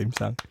American Hero theme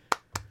song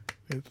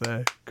with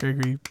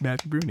Gregory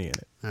Matthew Bruni in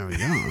it. There we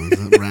go. It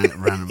was a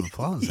round of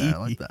applause there. I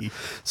like that.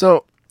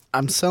 So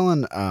I'm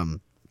selling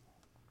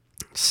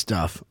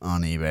stuff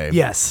on eBay.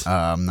 Yes.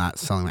 I'm not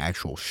selling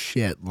actual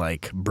shit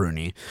like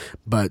Bruni,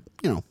 but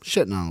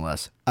shit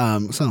nonetheless.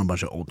 Selling a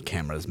bunch of old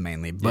cameras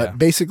mainly, but Yeah.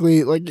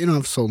 basically, like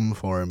I've sold them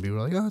before, and people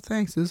are like, "Oh,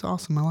 thanks, this is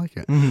awesome, I like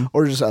it,"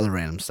 or just other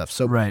random stuff.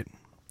 So Right.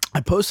 I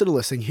posted a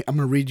listing. I'm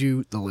gonna read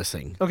you the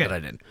listing Okay. that I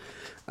did.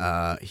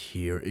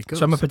 Here it goes.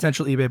 So I'm a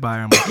potential eBay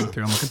buyer. I'm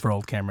looking for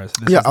old cameras.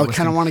 This yeah, is the I listing.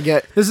 kind of want to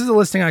get. This is the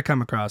listing I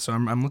come across. So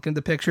I'm looking at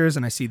the pictures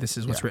and I see this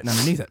is what's written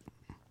underneath it.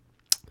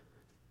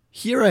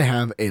 Here I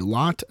have a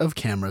lot of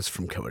cameras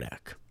from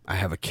Kodak. I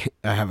have a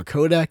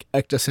Kodak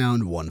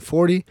Ectosound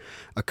 140,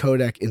 a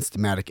Kodak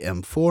Instamatic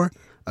M4,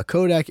 a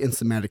Kodak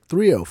Instamatic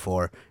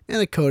 304, and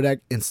a Kodak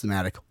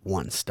Instamatic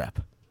One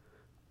Step.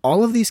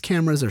 All of these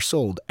cameras are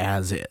sold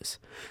as is.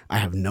 I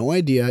have no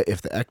idea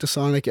if the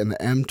Ectosonic and the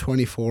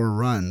M24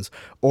 runs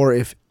or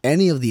if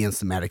any of the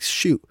Instamatics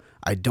shoot.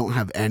 I don't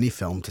have any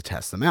film to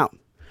test them out.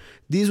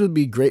 These would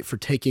be great for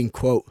taking,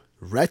 quote,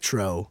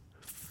 retro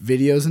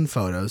videos and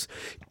photos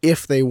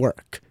if they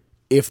work.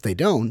 If they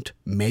don't,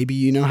 maybe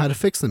you know how to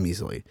fix them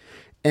easily.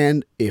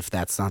 And if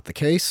that's not the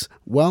case,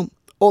 well,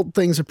 old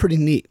things are pretty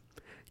neat.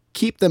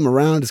 Keep them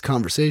around as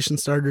conversation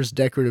starters,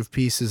 decorative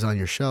pieces on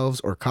your shelves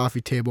or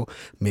coffee table.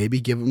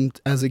 Maybe give them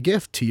as a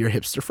gift to your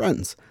hipster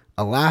friends.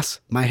 Alas,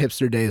 my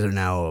hipster days are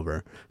now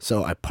over,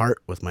 so I part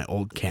with my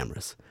old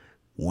cameras.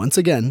 Once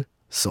again,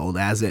 sold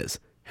as is.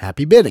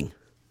 Happy bidding.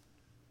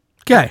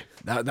 Okay.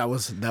 That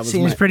was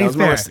Seems pretty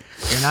fair.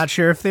 You're not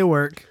sure if they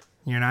work.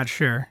 You're not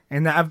sure.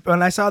 And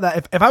when I saw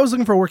that, if I was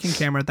looking for a working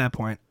camera at that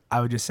point,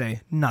 I would just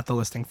say, not the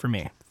listing for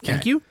me.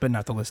 Thank you, but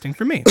not the listing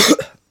for me.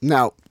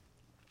 Now,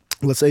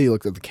 let's say you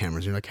looked at the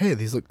cameras. You're like, hey,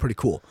 these look pretty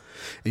cool.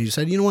 And you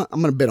said, you know what?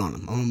 I'm going to bid on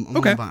them. I'm Okay.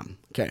 going to buy them.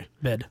 Okay.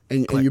 Bid.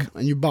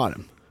 And you bought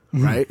them,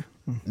 right?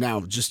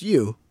 Now, just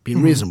you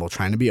being reasonable,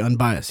 trying to be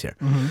unbiased here.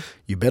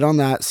 You bid on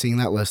that, seeing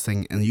that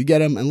listing, and you get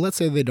them, and let's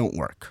say they don't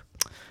work.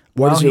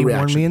 What is your he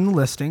reaction? warned me in the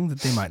listing that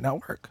they might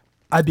not work.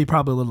 I'd be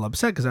probably a little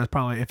upset because I was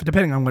probably,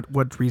 depending on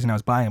what reason I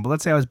was buying them. But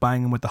let's say I was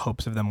buying them with the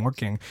hopes of them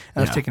working, and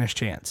I was taking his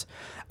chance.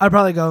 I'd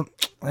probably go,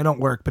 they don't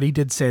work. But he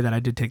did say that I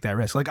did take that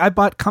risk. Like I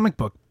bought comic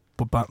book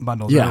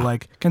bundles that are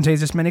like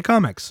contains this many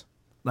comics.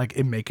 Like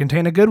it may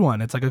contain a good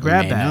one. It's like a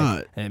grab bag.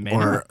 Not. It may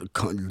or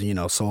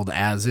not. Sold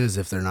as is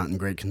if they're not in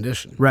great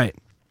condition. Right.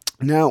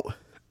 Now,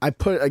 I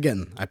put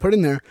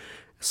in there,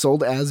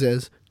 sold as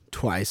is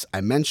twice.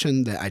 I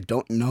mentioned that I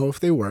don't know if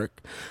they work.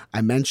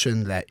 I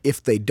mentioned that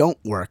if they don't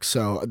work,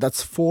 so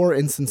that's 4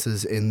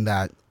 instances in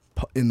that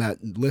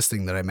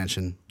listing that I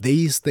mentioned.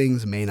 These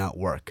things may not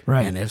work.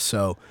 Right. And if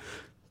so,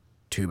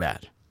 too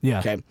bad. Yeah.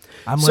 Okay.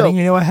 I'm letting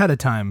you know ahead of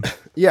time.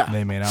 Yeah.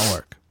 They may not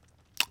work.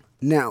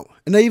 Now,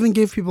 and I even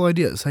gave people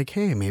ideas like,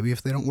 hey, maybe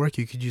if they don't work,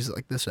 you could use it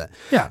like this, that.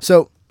 Yeah.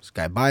 So this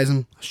guy buys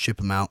them, ship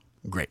them out.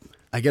 Great.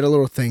 I get a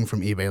little thing from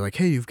eBay like,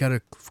 hey, you've got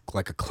a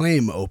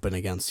claim open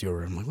against you.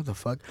 I'm like, what the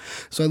fuck?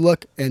 So I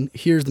look, and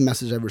here's the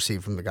message I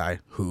received from the guy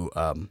who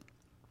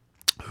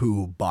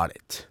bought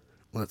it.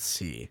 Let's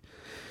see.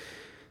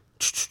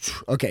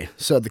 Okay,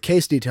 so the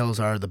case details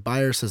are the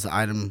buyer says the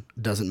item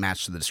doesn't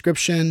match the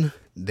description.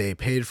 They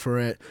paid for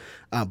it.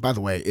 By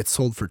the way, it's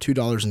sold for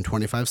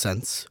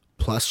 $2.25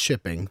 plus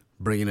shipping,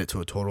 bringing it to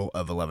a total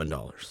of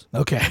 $11.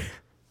 Okay.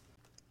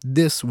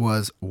 This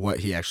was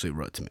what he actually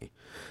wrote to me.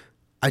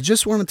 I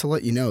just wanted to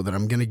let you know that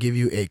I'm going to give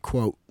you a,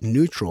 quote,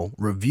 neutral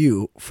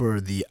review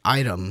for the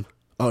item.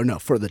 Oh, no,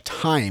 for the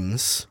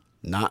times,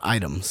 not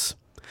items.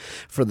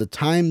 For the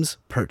times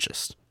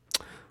purchased.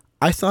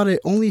 I thought it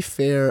only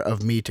fair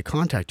of me to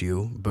contact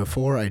you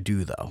before I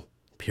do, though,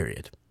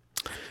 period.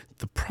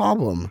 The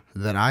problem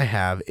that I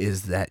have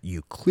is that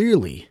you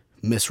clearly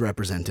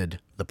misrepresented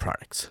the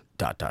products, ...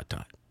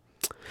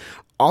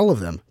 All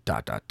of them, ...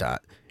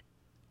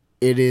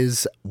 It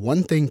is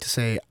one thing to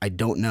say, I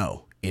don't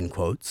know, in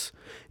quotes,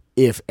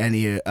 if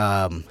any,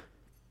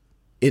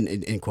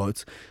 in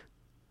quotes,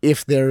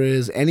 if there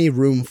is any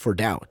room for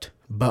doubt.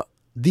 But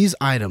these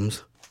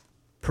items,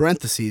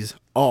 parentheses,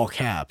 all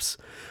caps,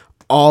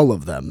 all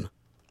of them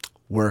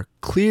were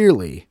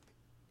clearly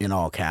in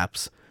all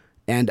caps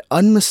and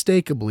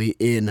unmistakably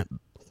in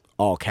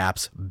all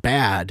caps,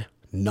 bad,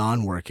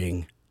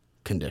 non-working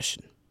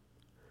condition.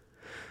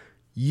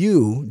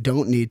 You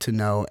don't need to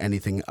know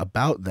anything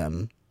about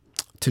them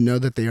to know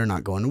that they are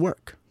not going to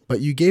work. But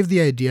you gave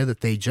the idea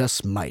that they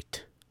just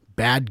might.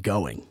 Bad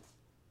going.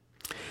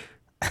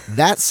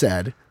 That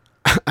said,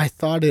 I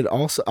thought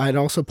I'd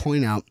also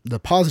point out the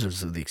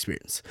positives of the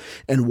experience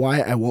and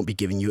why I won't be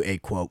giving you a,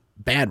 quote,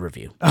 bad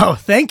review. Oh,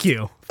 thank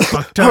you.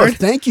 Oh,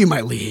 thank you,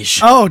 my liege.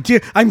 Oh,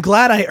 dude, I'm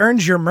glad I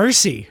earned your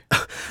mercy.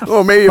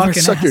 Oh, maybe if I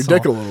Fucking suck your asshole.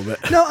 dick a little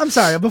bit. No, I'm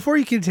sorry. Before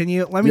you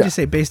continue, let me just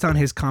say, based on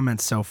his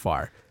comments so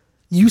far,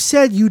 you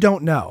said you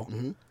don't know.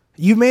 Mm-hmm.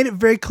 You made it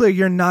very clear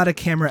you're not a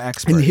camera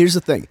expert. And here's the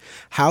thing.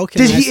 How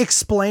can Did he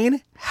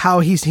explain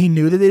how he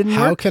knew that they didn't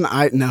How work? can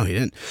I? No, he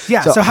didn't.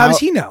 Yeah, so how does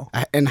he know?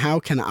 And how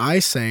can I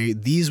say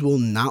these will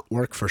not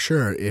work for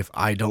sure if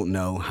I don't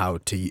know how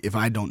to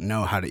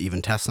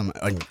even test them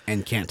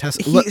and can't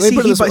test them?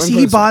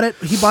 He bought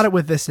it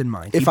with this in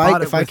mind.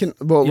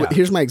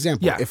 Here's my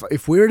example. Yeah.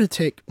 If we were to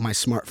take my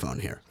smartphone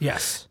here,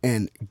 Yes.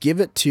 and give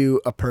it to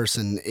a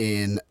person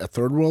in a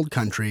third world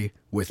country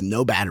with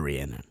no battery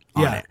in it,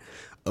 on it,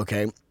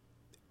 okay,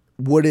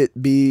 would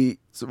it be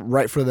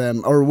right for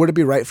them, or would it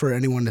be right for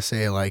anyone to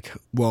say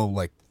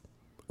well,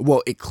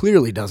 it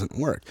clearly doesn't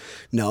work?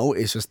 No,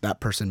 it's just that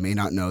person may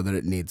not know that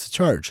it needs a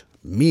charge.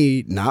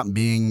 Me not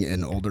being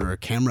an older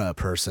camera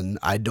person,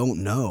 I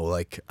don't know.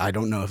 I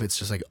don't know if it's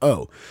just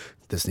oh,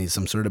 this needs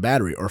some sort of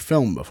battery or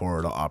film before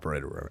it'll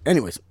operate or whatever.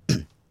 Anyways,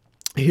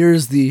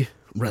 here's the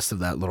rest of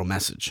that little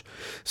message.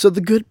 So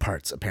the good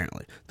parts,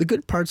 apparently. The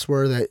good parts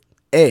were that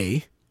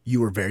A,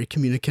 you were very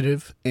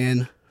communicative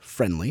and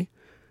friendly.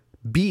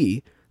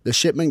 B, the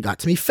shipment got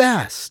to me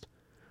fast.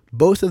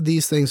 Both of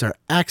these things are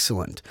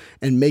excellent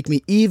and make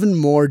me even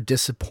more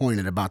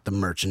disappointed about the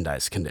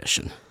merchandise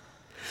condition.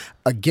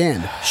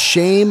 Again,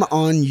 shame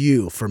on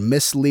you for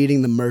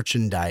misleading the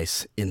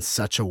merchandise in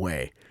such a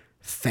way.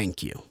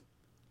 Thank you.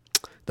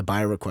 The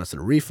buyer requested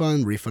a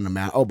refund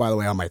amount. Oh, by the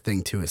way, on my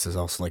thing too, it says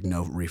also like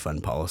no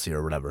refund policy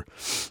or whatever,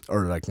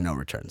 or like no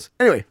returns.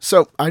 Anyway,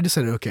 so I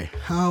decided, okay,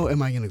 how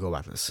am I going to go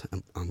about this?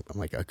 I'm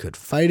like, I could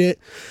fight it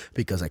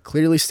because I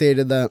clearly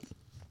stated that,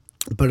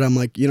 but I'm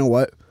like, you know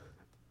what?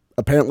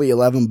 Apparently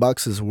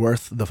 $11 is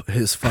worth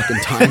his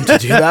fucking time to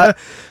do that.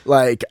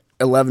 Like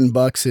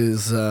 $11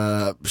 is,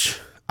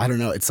 I don't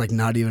know. It's like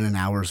not even an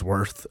hour's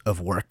worth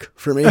of work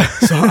for me.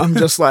 So I'm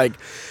just like,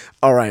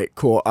 all right,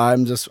 cool. I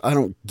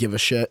don't give a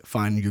shit.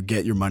 Fine. You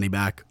get your money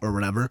back or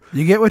whatever.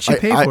 You get what you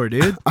pay for,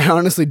 dude. I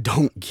honestly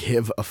don't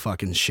give a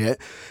fucking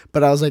shit.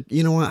 But I was like,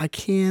 you know what? I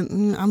can't,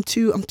 I'm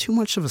too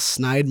much of a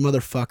snide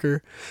motherfucker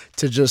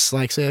to just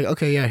like say,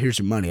 okay, yeah, here's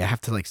your money. I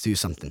have to like do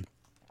something.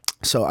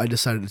 So I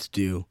decided to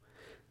do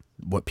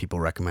what people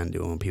recommend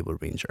doing when people are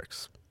being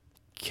jerks.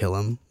 Kill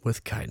them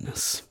with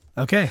kindness.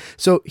 Okay.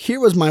 So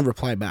here was my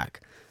reply back.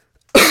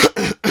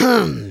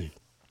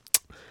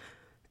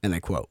 And I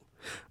quote,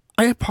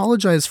 I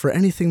apologize for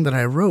anything that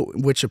I wrote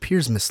which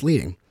appears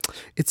misleading.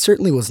 It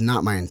certainly was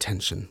not my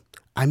intention.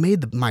 I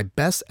made my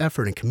best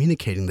effort in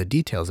communicating the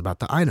details about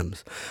the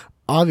items.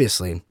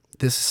 Obviously,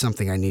 this is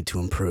something I need to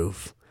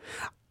improve.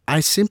 I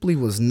simply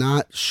was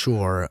not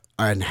sure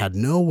and had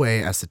no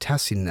way as to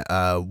testing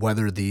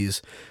whether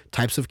these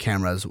types of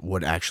cameras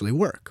would actually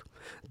work.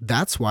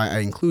 That's why I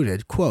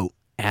included, quote,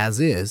 as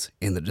is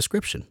in the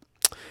description.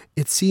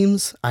 It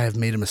seems I have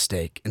made a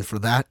mistake, and for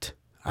that,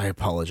 I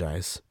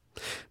apologize.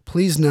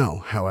 Please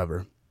know,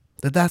 however,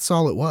 that that's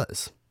all it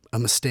was, a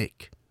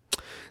mistake.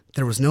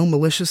 There was no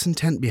malicious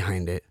intent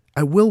behind it.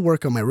 I will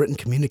work on my written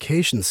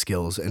communication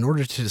skills in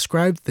order to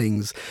describe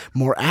things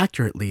more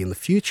accurately in the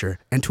future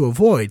and to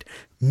avoid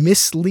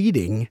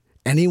misleading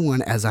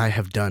anyone as I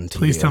have done to you.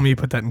 Please tell me you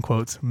put that in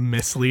quotes.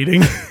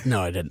 Misleading.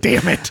 No, I didn't.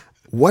 Damn it.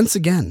 Once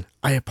again,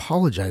 I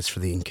apologize for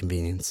the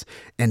inconvenience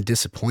and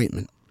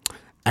disappointment.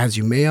 As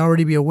you may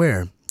already be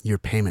aware, your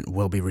payment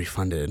will be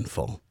refunded in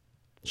full.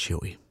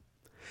 Chewy.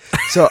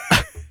 So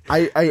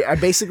I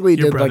basically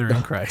Your did brother like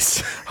in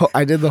Christ.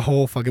 I did the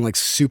whole fucking like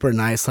super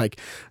nice, like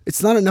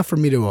it's not enough for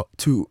me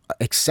to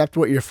accept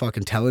what you're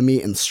fucking telling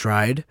me in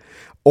stride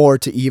or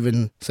to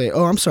even say,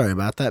 oh, I'm sorry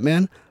about that,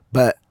 man.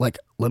 But like,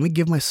 let me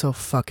give myself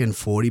fucking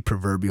 40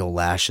 proverbial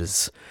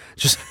lashes.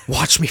 Just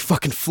watch me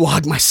fucking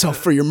flog myself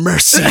for your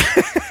mercy.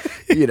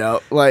 You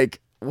know, like,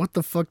 what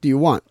the fuck do you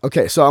want?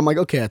 Okay, so I'm like,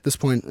 okay, at this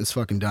point, it's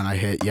fucking done. I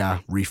hit,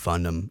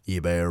 refund them,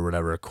 eBay or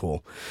whatever,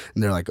 cool.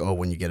 And they're like, oh,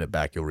 when you get it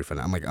back, you'll refund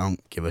it. I'm like, I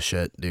don't give a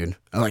shit, dude.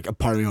 I'm like, a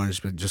part of me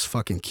wants to just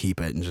fucking keep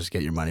it and just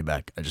get your money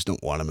back. I just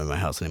don't want them in my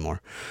house anymore.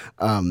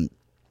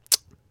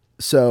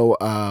 So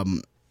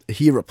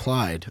he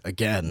replied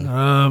again.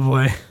 Oh,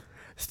 boy.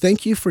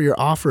 Thank you for your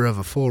offer of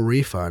a full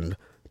refund,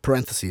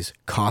 parentheses,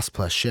 cost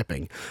plus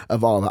shipping,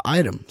 of all the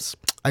items.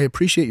 I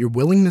appreciate your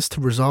willingness to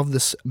resolve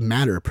this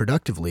matter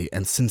productively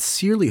and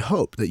sincerely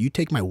hope that you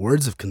take my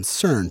words of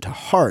concern to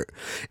heart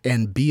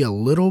and be a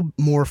little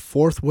more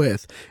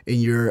forthwith in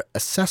your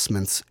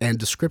assessments and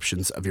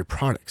descriptions of your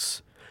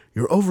products.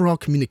 Your overall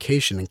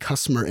communication and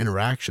customer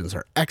interactions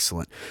are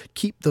excellent.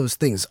 Keep those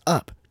things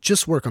up.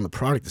 Just work on the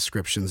product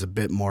descriptions a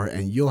bit more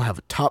and you'll have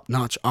a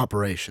top-notch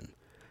operation.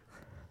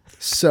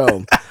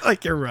 So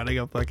Like you're running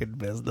a fucking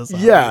business.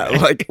 yeah,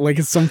 like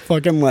it's some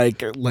fucking like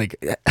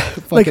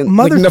fucking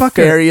motherfucker.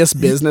 nefarious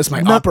business.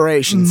 My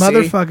operation, see?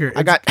 Motherfucker.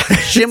 I got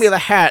Jimmy the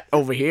Hat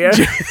over here.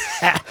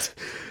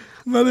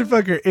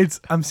 Motherfucker,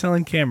 I'm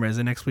selling cameras,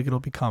 and next week it'll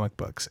be comic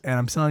books, and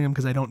I'm selling them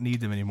because I don't need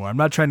them anymore. I'm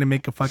not trying to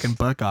make a fucking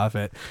buck off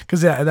it,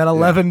 because that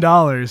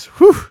 $11,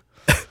 whew,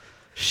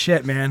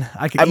 shit, man,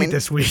 I can eat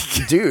this week,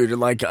 dude.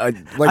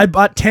 I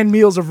bought 10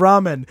 meals of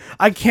ramen.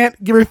 I can't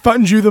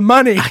refund you the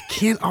money. I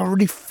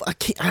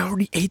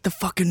already ate the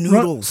fucking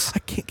noodles. I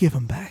can't give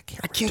them back.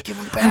 I can't give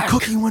them back. I'm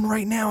cooking one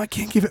right now. I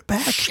can't give it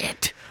back.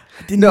 Shit.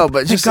 No,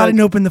 but just I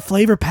didn't open the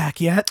flavor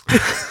pack yet.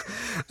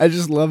 I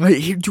just love it.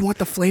 Here, do you want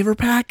the flavor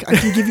pack?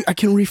 I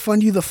can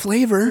refund you the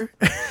flavor.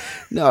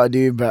 No,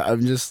 dude, but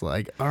I'm just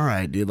like, all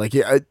right, dude. Like,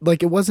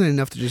 it wasn't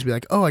enough to just be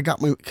like, oh, I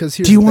got my. Because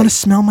do you want to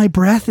smell my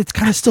breath? It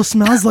kind of still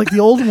smells like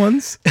the old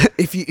ones.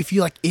 If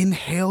you like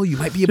inhale, you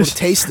might be able to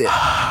taste it.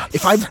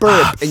 If I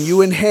burp and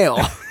you inhale,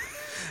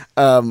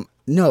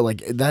 no,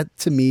 like that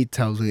to me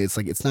tells me it's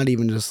like it's not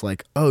even just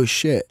like, oh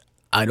shit,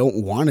 I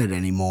don't want it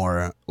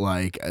anymore.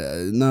 Like,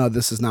 no,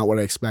 this is not what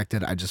I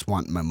expected. I just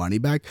want my money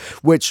back,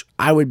 which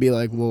I would be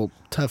like, well,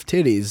 tough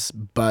titties.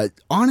 But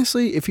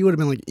honestly, if he would have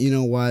been like, you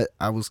know what,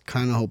 I was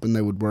kind of hoping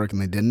they would work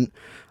and they didn't.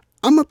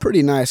 I'm a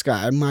pretty nice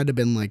guy. I might have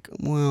been like,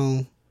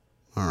 well,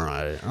 all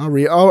right,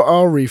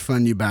 I'll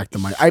refund you back the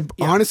money.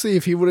 Honestly,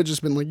 if he would have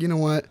just been like, you know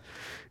what,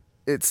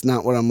 it's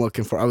not what I'm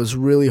looking for. I was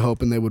really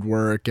hoping they would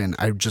work, and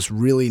I just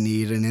really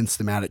need an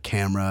Instamatic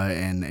camera,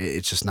 and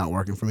it's just not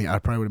working for me. I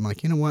probably would have been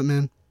like, you know what,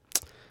 man?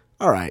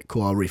 All right,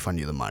 cool, I'll refund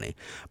you the money.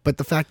 But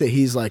the fact that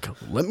he's like,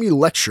 let me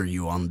lecture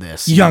you on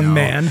this. Young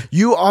man.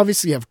 You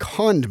obviously have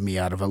conned me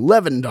out of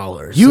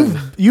 $11.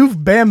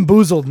 You've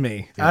bamboozled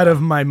me out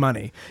of my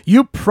money.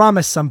 You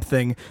promised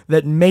something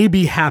that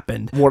maybe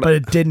happened, but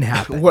it didn't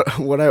happen. What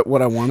I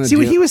want to See, do.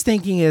 what he was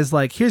thinking is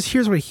like,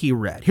 here's what he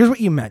read. Here's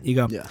what you meant. You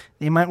go,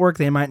 they might work,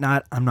 they might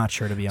not. I'm not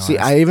sure, to be honest. See,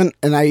 I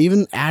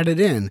even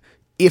added in,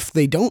 if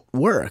they don't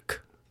work,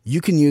 you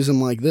can use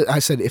them like this. I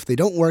said, if they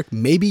don't work,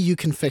 maybe you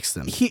can fix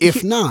them.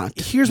 If not,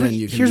 here's then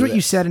what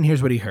you said, and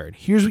here's what he heard.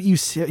 Here's what you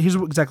said. Here's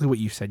exactly what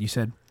you said. You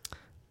said,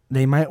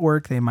 they might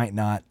work, they might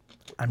not.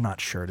 I'm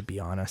not sure, to be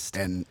honest.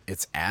 And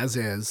it's as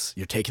is.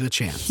 You're taking a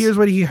chance. Here's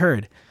what he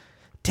heard.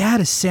 Dad,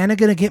 is Santa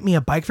gonna get me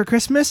a bike for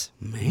Christmas?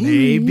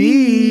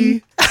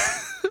 Maybe.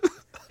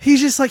 He's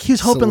just like,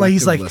 he's hoping, like,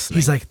 he's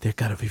like, they're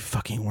gotta be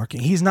fucking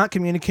working. He's not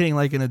communicating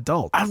like an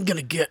adult. I'm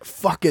gonna get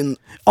fucking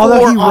Although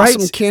four he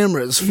awesome writes-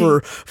 cameras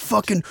for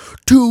fucking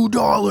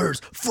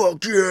 $2.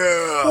 Fuck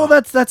yeah! Well,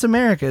 that's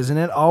America, isn't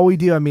it? All we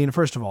do, I mean,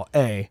 first of all,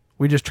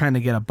 we're just trying to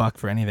get a buck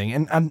for anything,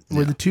 and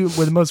we're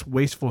the most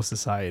wasteful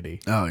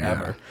society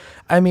ever.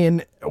 I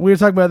mean, we were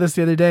talking about this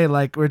the other day.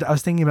 Like, I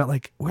was thinking about,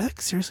 like, we're like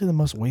seriously the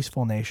most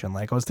wasteful nation.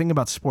 Like, I was thinking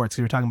about sports.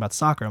 We were talking about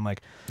soccer. I'm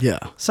like, Yeah.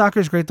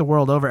 soccer's great the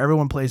world over.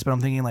 Everyone plays, but I'm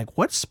thinking, like,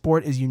 what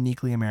sport is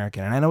uniquely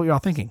American? And I know what you're all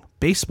thinking.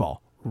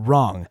 Baseball.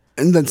 Wrong.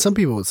 And then some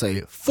people would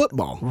say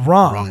football.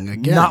 Wrong. Wrong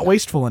again. Not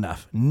wasteful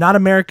enough. Not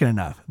American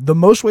enough. The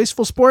most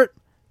wasteful sport?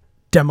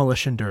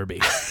 Demolition Derby.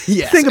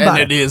 Yes, Think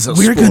about and it is a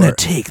We're sport. gonna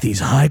take these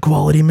high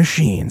quality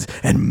machines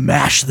and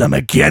mash them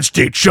against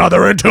each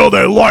other until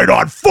they light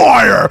on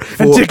fire.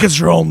 And tickets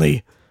are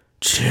only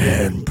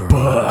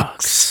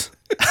 $10.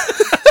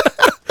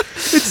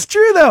 It's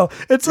true though.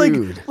 It's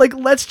Dude. like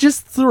let's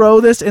just throw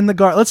this in the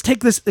garbage. Let's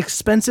take this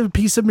expensive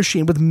piece of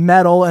machine with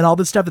metal and all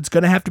this stuff that's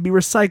gonna have to be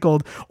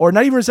recycled, or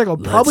not even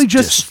recycled, probably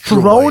just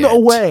thrown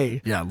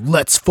away. Yeah,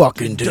 let's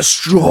fucking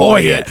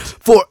destroy it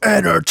for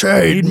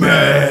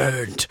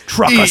entertainment.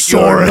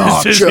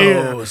 Truckosaurus is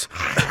here.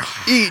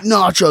 Eat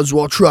nachos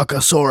while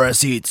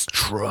Truckosaurus eats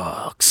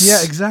trucks.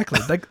 Yeah, exactly.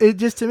 Like it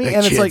just to me, The and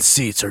it's kids' like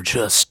seats are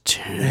just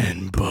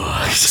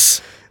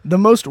 $10. the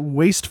most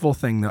wasteful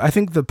thing, though. I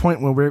think the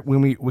point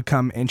when we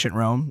become ancient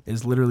Rome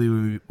is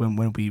literally when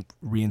we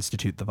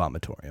reinstitute the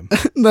vomitorium.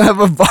 They have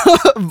a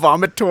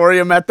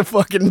vomitorium at the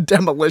fucking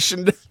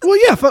demolition. Well,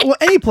 yeah,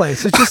 any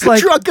place. It's just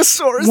like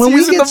Truckosaurus when we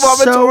using get the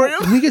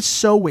vomitorium. we get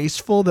so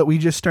wasteful that we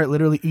just start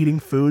literally eating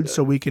food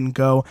so we can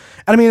go.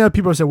 And I mean,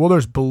 people say, well,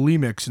 there's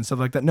bulimics and stuff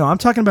like that. No, I'm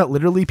talking about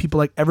literally people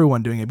like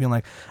everyone doing it, being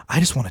like, I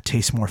just want to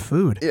taste more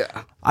food.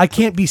 Yeah. I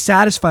can't be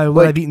satisfied with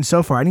what I've eaten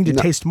so far. I need to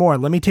taste more.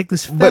 Let me take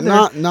this feather,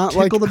 not tickle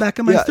like- the back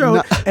of my yeah,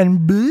 throat,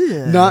 and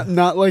bleh.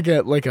 Not like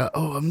a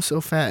oh, I'm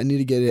so fat, I need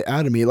to get it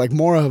out of me. Like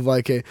more of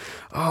like a,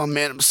 oh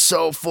man, I'm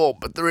so full,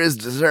 but there is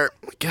dessert.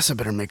 I guess I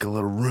better make a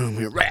little room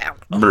here.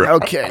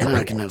 Okay,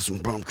 I can have some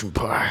pumpkin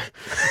pie.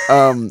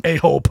 A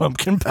whole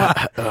pumpkin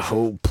pie. A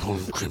whole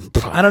pumpkin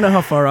pie. I don't know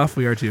how far off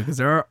we are too, because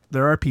there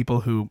are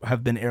people who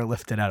have been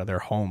airlifted out of their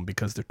home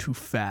because they're too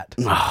fat.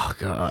 Oh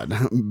god,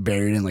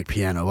 buried in like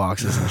piano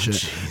boxes and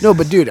shit. No,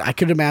 but dude, I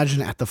could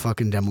imagine at the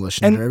fucking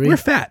demolition And derby. we're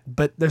fat,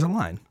 but there's a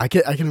line. I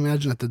can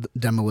imagine at the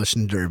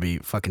demolition derby,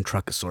 fucking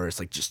Truckosaurus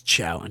like just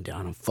chowing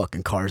down on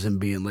fucking cars and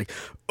being like,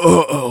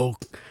 "Uh-oh,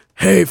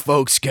 hey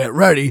folks, get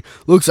ready.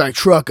 Looks like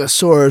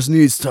Truckosaurus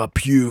needs to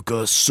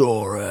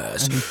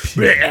pukeosaurus."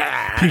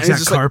 Pukes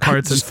out car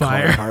parts and just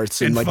fire. car parts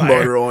and And like fire.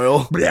 motor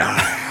oil.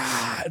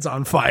 It's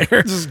on fire.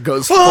 Just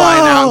goes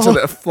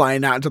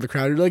flying out into the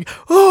crowd. You're like,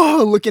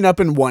 oh, looking up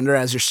in wonder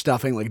as you're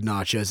stuffing like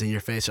nachos in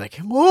your face. You're like,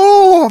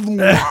 oh,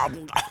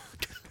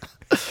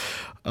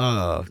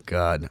 oh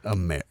god,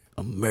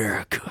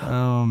 America.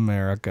 Oh,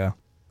 America.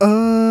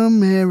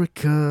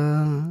 America,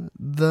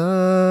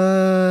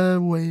 the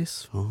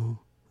wasteful.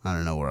 I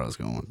don't know where I was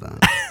going with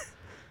that.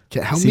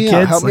 Okay, help See, me kids,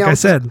 out. Help me like out. I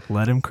said,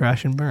 let him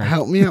crash and burn.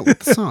 Help me out with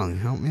the song.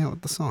 Help me out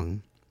with the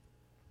song.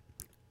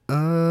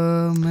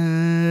 America,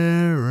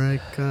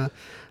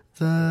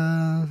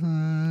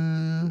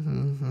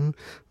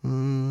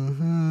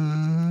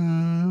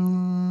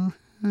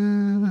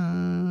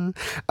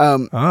 Oh,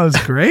 that was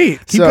great.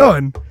 Keep So-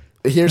 going.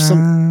 Here's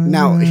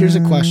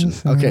a question.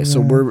 Okay, so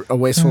we're a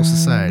wasteful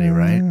society,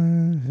 right?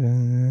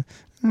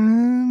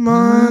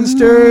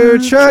 Monster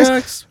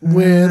trucks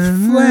with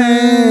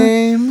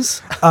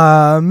flames.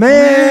 America,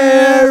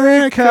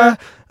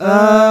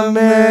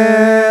 America.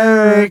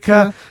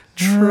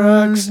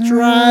 Trucks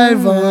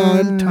drive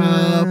on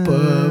top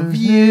of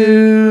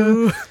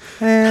you.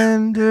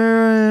 And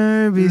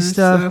derby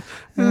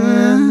stuff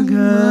and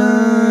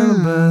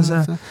guns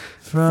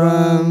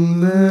from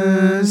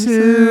the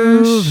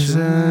tubes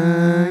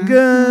and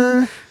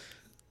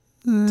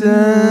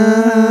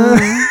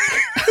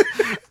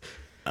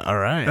All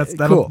right. That's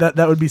Cool.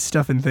 That would be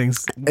stuff and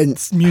things. And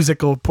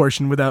Musical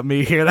portion without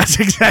me here. That's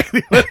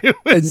exactly what it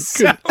would and,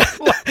 sound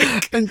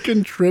like. and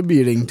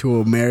contributing to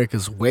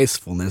America's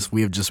wastefulness,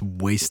 we have just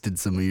wasted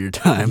some of your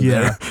time.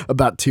 Yeah. There,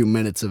 about 2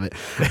 minutes of it.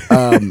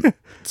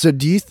 So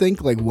do you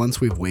think like once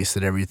we've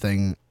wasted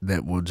everything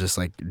that we'll just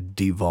like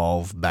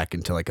devolve back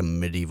into like a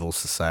medieval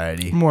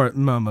society?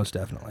 Most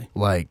definitely.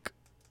 Like,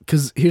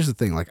 because here's the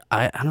thing, like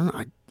I don't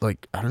know,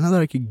 I don't know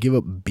that I could give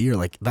up beer.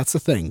 Like that's the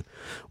thing,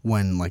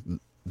 when like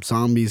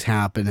zombies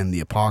happen and the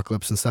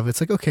apocalypse and stuff,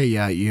 it's like, okay,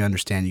 yeah, you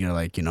understand, you gotta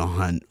like,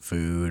 hunt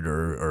food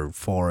or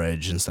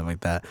forage and stuff like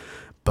that,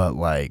 but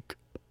like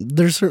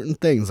there's certain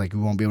things like we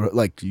won't be able to,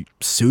 like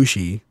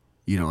sushi,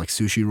 like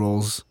sushi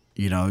rolls,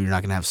 you're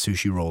not gonna have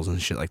sushi rolls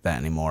and shit like that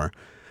anymore.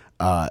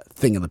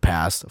 Thing of the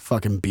past,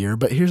 fucking beer.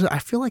 But I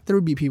feel like there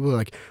would be people who are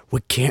like,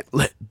 we can't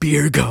let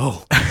beer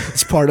go.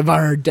 It's part of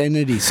our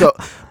identity. So,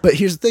 but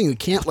here's the thing, we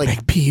can't like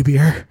Make pea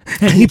beer.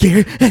 Any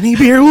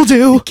beer will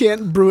do. you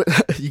can't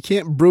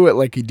brew it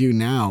like you do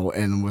now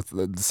and with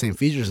the same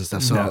features and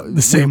stuff. So No,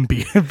 the same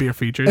beer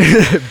features.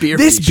 beer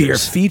This beer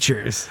features.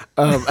 features.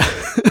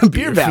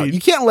 Beer value.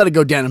 You can't let it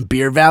go down in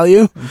beer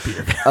value.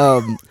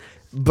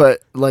 But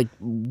like,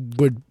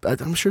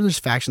 I'm sure there's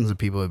factions of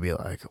people who'd be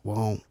like,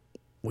 well,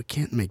 we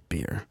can't make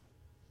beer,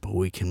 but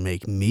we can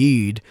make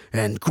mead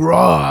and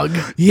grog.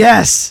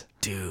 Yes.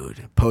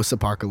 Dude,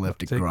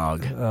 post-apocalyptic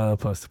grog.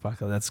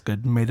 Post-apocalyptic. That's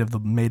good. Made of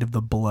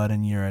the blood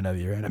and urine of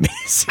your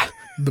enemies.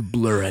 The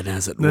blurrin,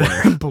 as it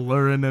were.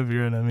 Blurring of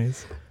your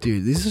enemies.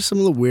 Dude, these are some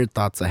of the weird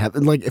thoughts I have.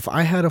 And like, if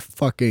I had a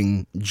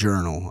fucking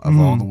journal of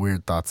all the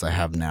weird thoughts I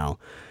have now,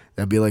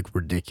 that'd be like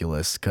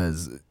ridiculous,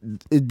 because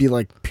it'd be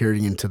like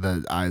peering into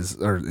the eyes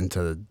or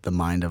into the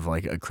mind of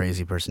like a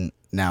crazy person.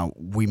 Now,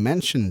 we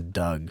mentioned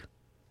Doug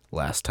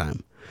last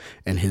time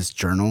and his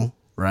journal,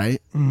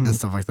 right? And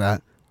stuff like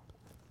that.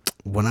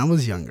 When I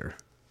was younger,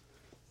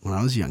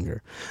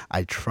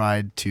 I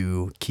tried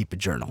to keep a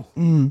journal.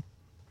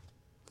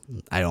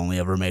 I only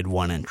ever made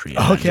one entry. In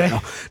that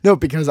journal. No,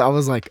 because I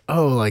was like,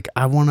 oh, like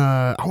I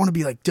wanna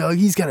be like Doug.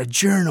 He's got a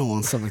journal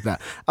and stuff like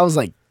that. I was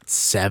like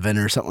 7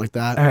 or something like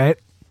that. All right.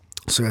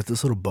 So I got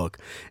this little book,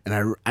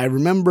 and I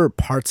remember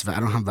parts of it. I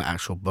don't have the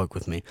actual book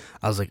with me.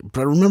 I was like,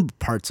 but I remember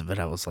parts of it.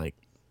 I was like,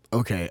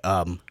 okay,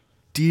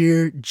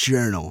 dear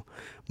journal,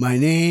 my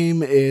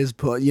name is,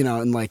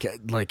 and like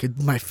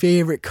my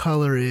favorite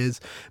color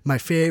is, my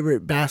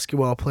favorite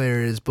basketball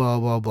player is, blah,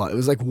 blah, blah. It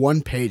was like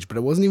one page, but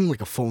it wasn't even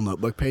like a full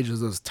notebook page. It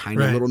was those tiny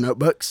little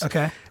notebooks.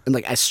 Okay. And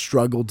like I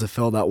struggled to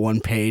fill that one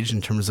page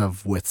in terms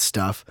of with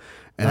stuff.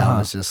 And I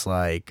was just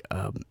like,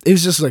 it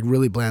was just like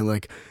really bland.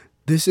 Like,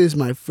 this is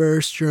my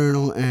first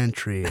journal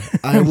entry.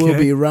 I will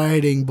be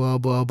writing, blah,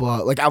 blah, blah.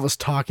 Like I was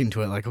talking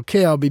to it like,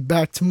 okay, I'll be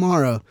back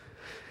tomorrow.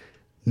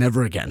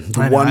 Never again.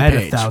 I had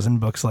 1,000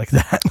 books like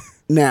that.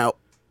 Now,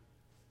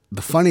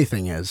 the funny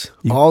thing is,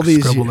 You all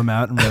these scribbled them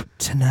out and wrote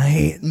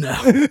tonight.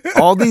 No,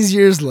 all these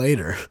years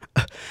later,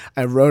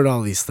 I wrote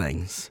all these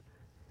things,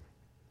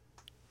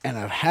 and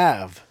I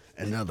have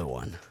another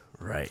one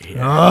right here.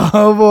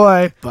 Oh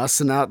boy!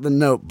 Busting out the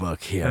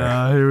notebook here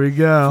Here we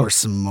go. for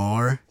some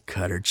more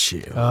Cutter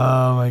Chew.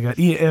 Oh my god!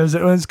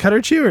 Was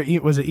Cutter Chew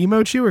or was it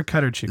Emo Chew or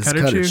Cutter Chew? It's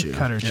Cutter Cutter Chew. Chew,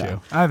 Cutter yeah.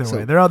 Chew. Either So-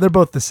 way, they're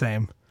both the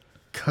same.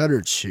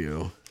 Cutter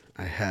Chew.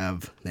 I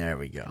have. There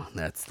we go.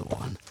 That's the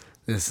one.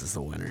 This is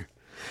the winner.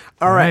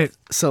 All right.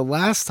 So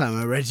last time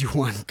I read you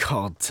one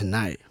called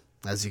Tonight.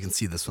 As you can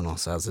see, this one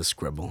also has a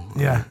scribble.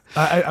 Yeah,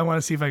 I want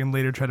to see if I can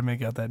later try to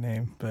make out that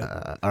name.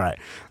 But All right.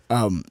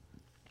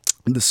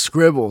 The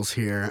scribbles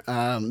here.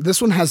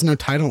 This one has no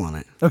title on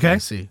it. Okay. You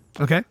see.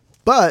 okay,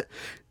 But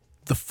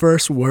the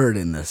first word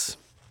in this,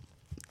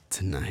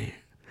 Tonight.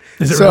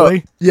 is it So-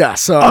 really? Yeah.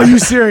 So. Oh, you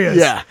serious?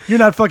 Yeah. You're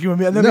not fucking with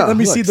me. Let No,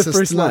 me look, see it the says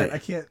first line. tonight. I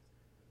can't.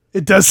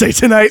 It does say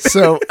tonight.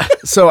 So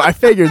I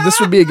figured this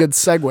would be a good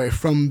segue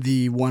from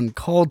the one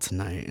called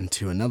Tonight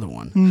into another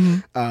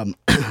one.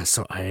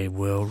 So I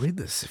will read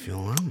this if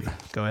you'll allow me.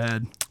 Go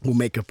ahead. We'll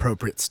make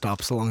appropriate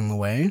stops along the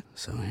way.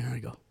 So here I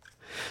go.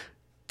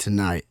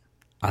 Tonight,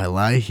 I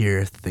lie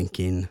here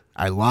thinking.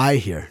 I lie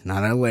here,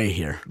 not I lay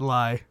here.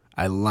 Lie.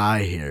 I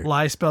lie here.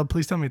 Lie spelled.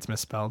 Please tell me it's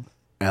misspelled.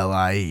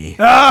 L-I-E.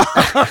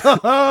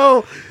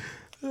 Oh,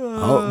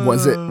 Oh,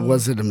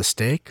 was it a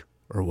mistake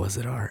or was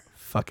it art?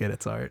 fuck it.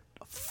 It's art.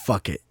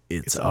 Fuck it,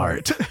 it's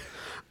art.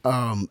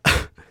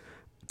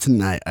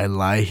 Tonight, I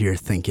lie here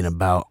thinking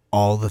about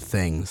all the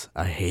things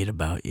I hate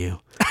about you.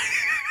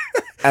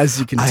 As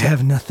you can I tell,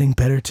 have nothing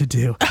better to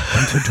do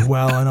than to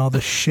dwell on all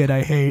the shit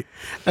I hate.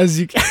 as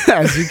you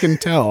can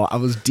tell, I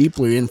was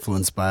deeply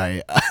influenced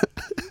by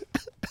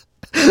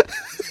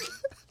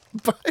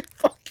fucking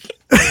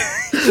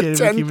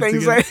 10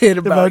 things I hate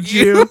about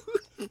you.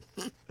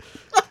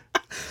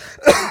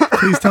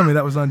 Please tell me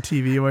that was on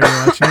TV while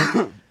you're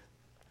watching it.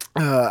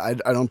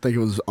 I don't think it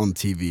was on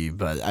TV,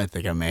 but I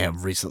think I may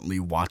have recently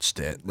watched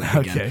it. Like,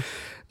 again,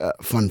 Okay.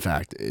 fun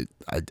fact.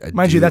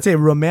 Mind you, that's a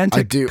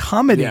romantic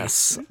comedy.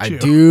 Yes, I Jew.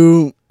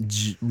 do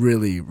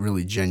really,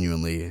 really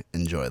genuinely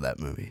enjoy that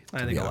movie. I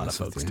to think be a lot of honest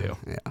with folks you. do.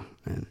 Yeah.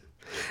 And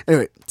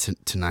Anyway,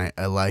 tonight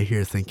I lie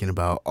here thinking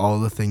about all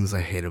the things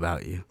I hate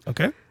about you,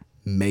 Okay.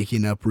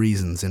 making up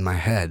reasons in my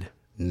head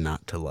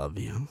not to love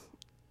you.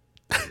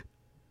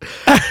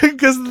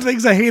 Because the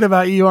things I hate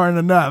about you aren't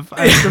enough.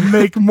 I have to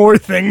make more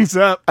things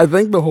up. I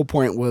think the whole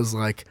point was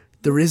like,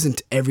 there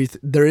isn't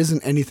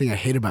anything I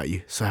hate about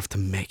you, so I have to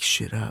make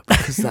shit up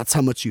because that's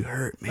how much you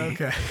hurt me.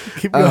 Okay.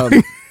 Keep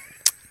going.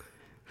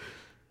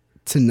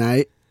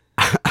 Tonight,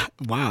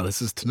 wow,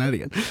 this is tonight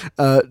again.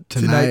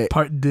 Tonight,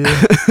 part deux.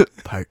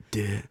 Part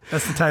deux.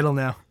 That's the title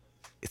now.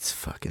 It's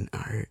fucking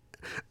art.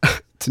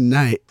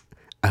 Tonight,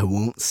 I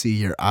won't see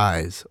your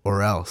eyes,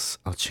 or else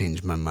I'll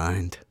change my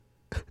mind.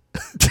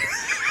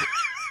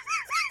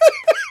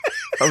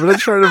 I'm gonna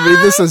try to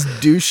read this as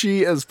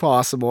douchey as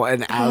possible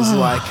and as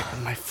like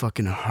my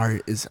fucking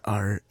heart is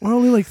art. We're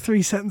only like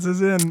 3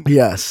 sentences in.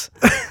 Yes.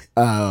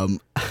 Or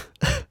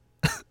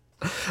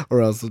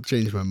else I'll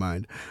change my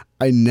mind.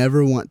 I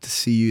never want to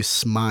see you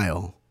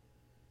smile.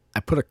 I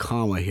put a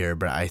comma here,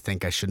 but I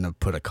think I shouldn't have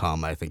put a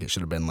comma. I think it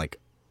should have been like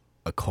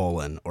a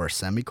colon or a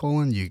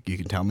semicolon. You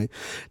can tell me.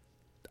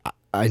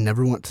 I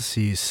never want to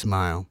see you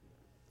smile,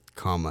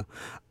 comma.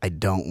 I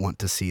don't want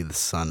to see the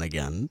sun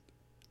again.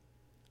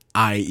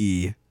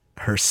 I.e.,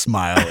 her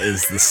smile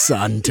is the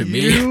sun to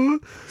me.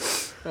 You?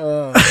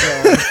 Oh,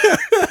 God.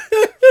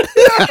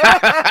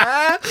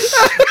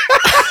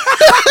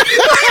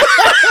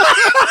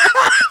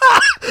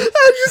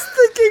 I'm just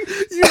thinking,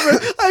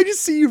 I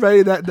just see you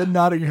writing that and then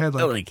nodding your head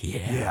like,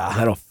 Yeah,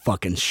 that'll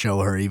fucking show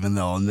her, even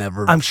though I'll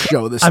never I'm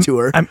show this to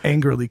her. I'm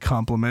angrily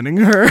complimenting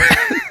her.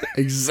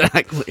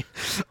 Exactly.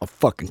 I'll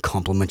fucking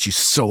compliment you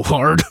so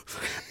hard.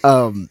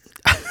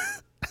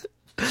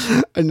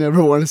 I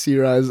never want to see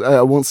your eyes.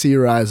 I won't see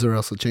your eyes or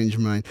else I'll change your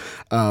mind.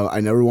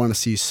 I never want to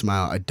see you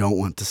smile. I don't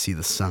want to see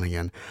the sun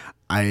again.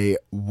 I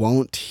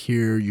won't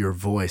hear your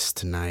voice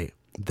tonight.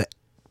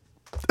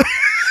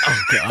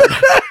 Oh, God.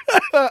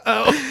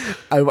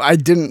 I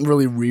didn't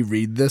really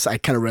reread this. I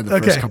kind of read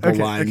the first couple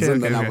lines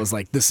and then I was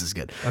like, this is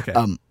good. Okay.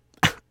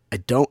 I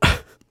don't...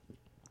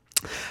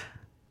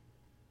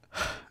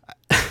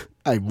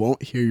 I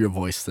won't hear your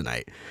voice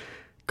tonight,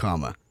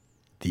 comma.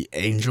 The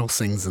angel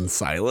sings in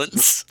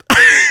silence.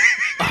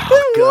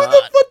 Oh, God.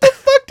 What the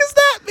fuck does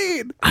that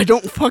mean? I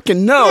don't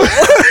fucking know.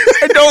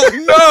 I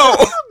don't know.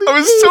 I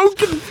was so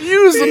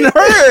confused and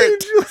hurt.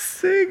 Angel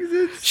sings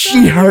in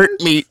She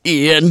hurt me,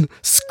 Ian.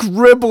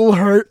 Scribble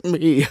hurt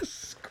me.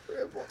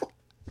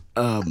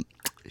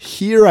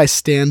 Here I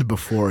stand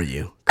before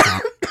you,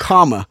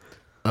 comma,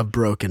 a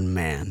broken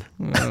man.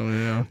 Oh,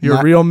 yeah. You're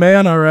a real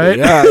man, all right?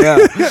 Yeah.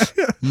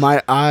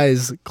 My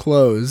eyes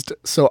closed,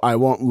 so I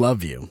won't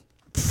love you.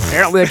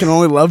 Apparently, I can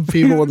only love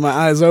people with my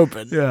eyes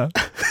open. Yeah.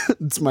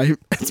 It's my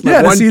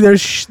Yeah, one. to see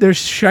their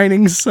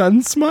shining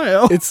sun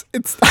smile. It's.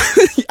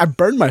 I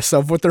burned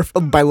myself with their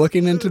by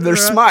looking into their I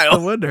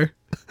smile. wonder.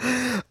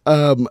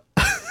 I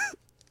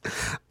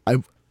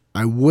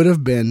would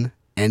have been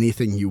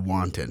anything you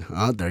wanted.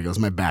 Oh, there goes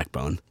my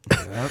backbone.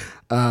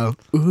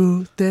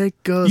 Ooh, there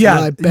goes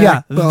my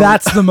backbone.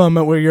 That's the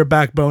moment where your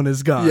backbone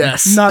is gone.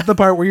 Yes. Not the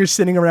part where you're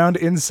sitting around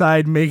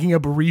inside making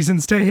up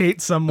reasons to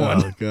hate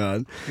someone. Oh,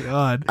 God.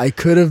 God. I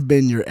could have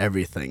been your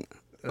everything.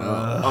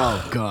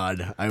 Oh,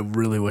 God. I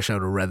really wish I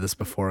would have read this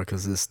before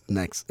because this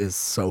next is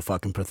so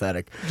fucking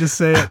pathetic. Just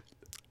say it.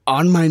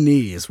 On my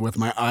knees, with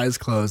my eyes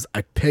closed,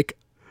 I pick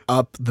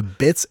up the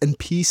bits and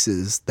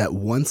pieces that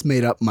once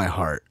made up my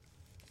heart.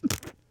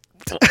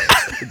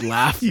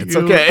 Laugh. It's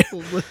okay.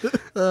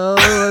 Oh,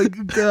 my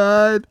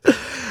God.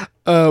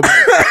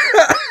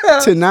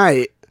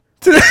 Tonight.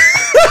 Yep,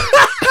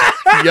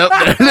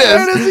 there it is.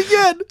 There it is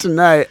again.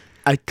 Tonight,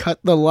 I cut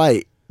the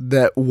light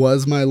that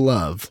was my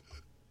love.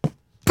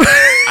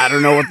 I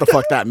don't know what the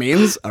fuck that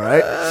means, all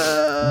right?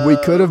 We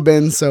could have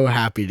been so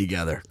happy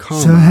together.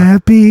 So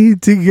happy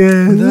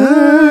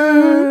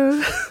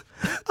together.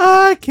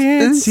 I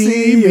can't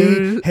see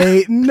me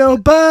hating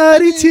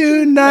nobody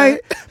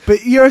tonight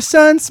but your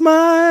sun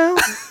smile.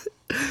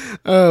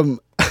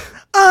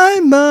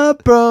 I'm a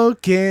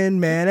broken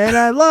man and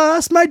I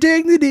lost my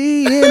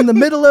dignity in the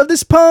middle of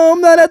this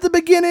poem, not at the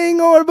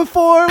beginning or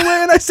before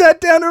when I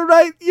sat down to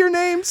write your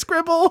name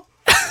scribble.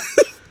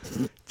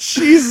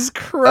 Jesus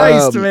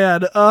Christ,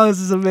 man. Oh, this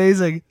is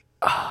amazing.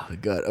 Oh,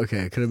 God.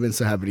 Okay, I could have been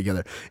so happy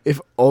together. If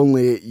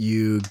only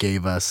you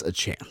gave us a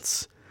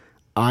chance.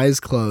 Eyes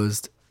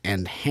closed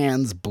and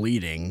hands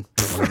bleeding,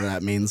 whatever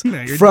that means,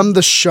 from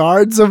the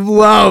shards of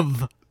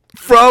love.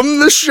 From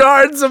the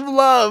shards of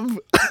love.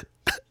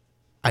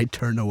 I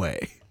turn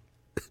away.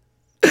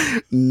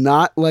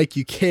 Not like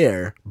you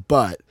care,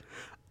 but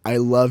I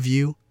love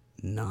you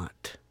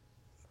not.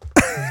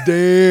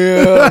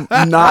 Damn.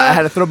 Not. I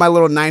had to throw my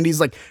little 90s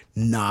like,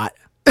 not.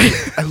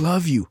 I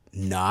love you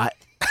not.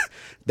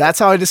 That's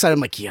how I decided. I'm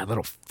like, yeah,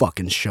 that'll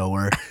fucking show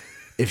her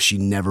if she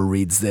never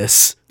reads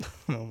this.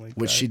 Oh my God.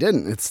 Which she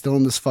didn't. It's still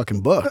in this fucking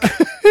book.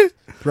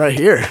 Right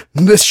here.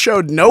 This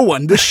showed no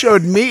one. This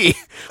showed me.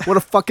 What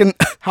a fucking...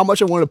 How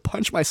much I wanted to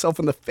punch myself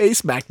in the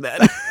face back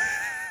then.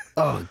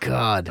 Oh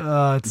God.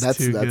 It's that's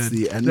too that's good.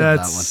 the end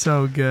That's of that one.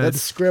 so good.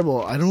 That's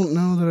Scribble. I don't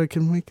know that I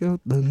can make out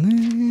the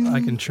name. I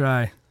can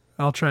try.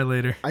 I'll try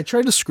later. I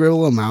tried to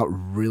scribble them out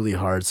really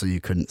hard so you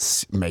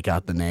couldn't make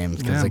out the names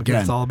because Yeah,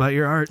 again, it's all about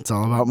your art. it's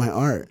all about my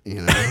art.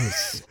 You know,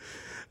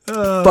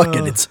 fuck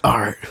it, it's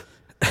art.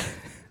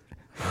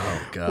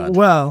 Oh God.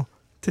 Well,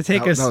 to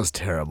take That us, was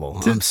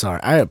terrible. I'm sorry.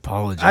 I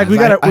apologize. we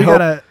I hope- gotta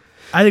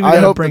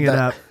hope bring that it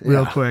up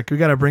real quick. We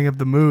gotta bring up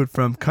the mood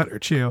from Cut or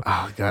Chew.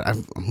 Oh God,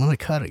 I'm gonna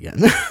cut again.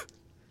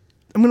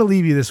 I'm gonna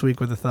leave you this week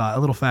with a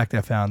little fact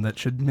I found that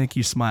should make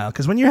you smile.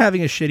 Because when you're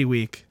having a shitty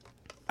week,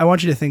 I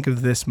want you to think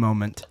of this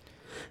moment.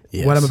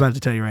 Yes. What I'm about to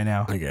tell you right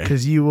now. Okay.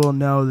 Because you will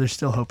know there's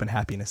still hope and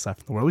happiness left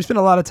in the world. We spent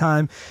a lot of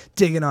time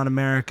digging on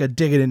America,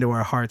 digging into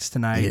our hearts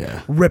tonight,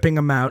 Yeah. ripping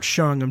them out,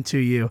 showing them to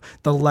you,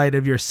 the light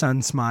of your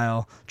sun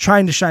smile,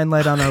 trying to shine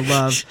light on our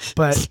love,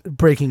 but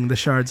breaking the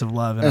shards of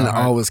love in and our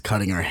heart. always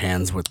cutting our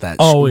hands with that.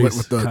 Always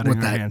with the cutting with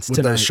our that hands with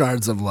tonight. the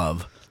shards of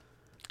love.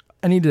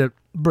 I need to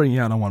bring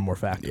you out on one more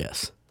fact.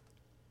 Yes.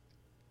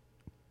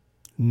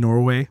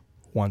 Norway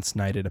once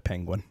knighted a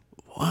penguin.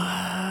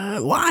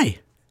 Why?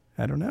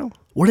 I don't know.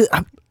 What is?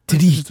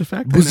 Did he? just a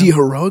fact I Was he a know.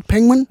 heroic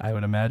penguin? I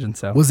would imagine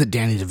so. Was it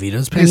Danny DeVito's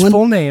His penguin?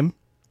 full name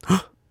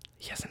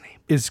He has a name.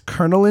 is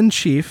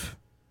Colonel-in-Chief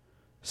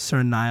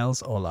Sir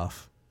Niles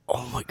Olaf.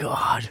 Oh my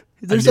God!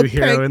 A new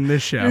hero in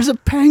this show. There's a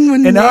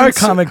penguin In our named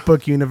Sir- comic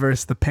book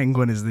universe, the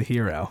penguin is the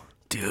hero,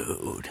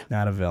 Dude,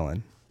 not a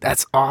villain.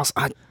 that's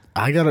awesome.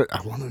 I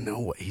want to know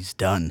what he's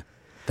done.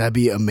 That'd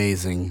be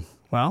amazing.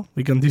 Well,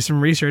 we can do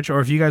some research, or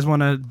if you guys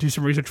want to do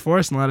some research for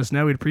us and let us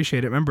know, we'd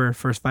appreciate it. Remember,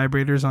 first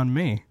vibrators on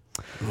me.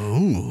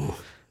 Ooh.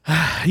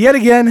 Yet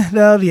again,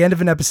 though, the end of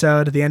an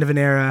episode, the end of an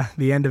era,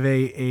 the end of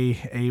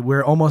a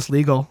we're almost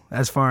legal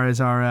as far as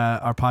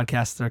our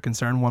podcasts are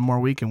concerned. One more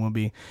week and we'll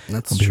be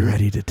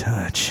ready to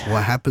touch.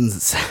 What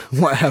happens?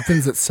 What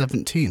happens at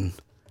 17?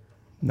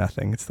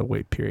 Nothing. It's the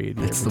wait period.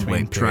 here It's the between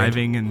wait period.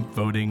 driving and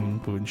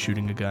voting and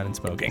shooting a gun and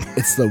smoking.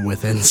 It's the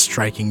within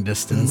striking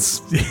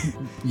distance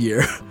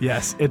year.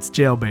 Yes, it's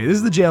jailbait. This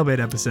is the jailbait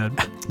episode.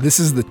 This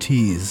is the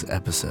tease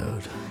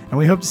episode. And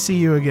we hope to see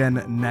you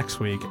again next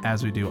week,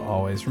 as we do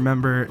always.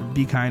 Remember,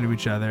 be kind to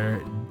each other.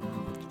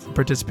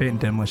 Participate in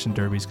demolition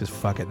derbies, because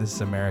fuck it, this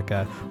is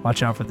America.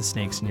 Watch out for the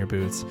snakes in your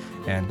boots.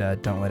 And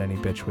don't let any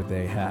bitch with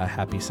a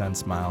happy sun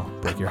smile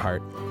break your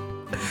heart.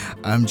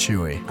 I'm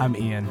Chewy. I'm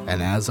Ian.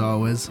 And as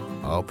always,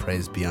 all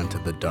praise be unto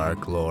the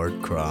Dark Lord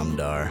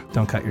Cromdar.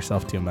 Don't cut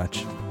yourself too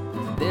much.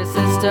 This is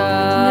stuff.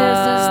 This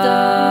is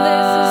stuff. This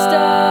is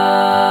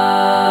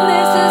stuff.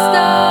 This is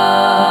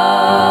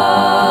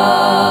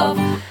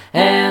stuff.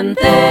 And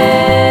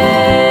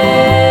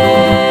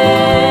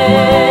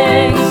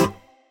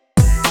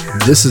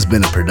things. This has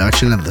been a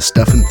production of the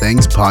Stuff and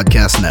Things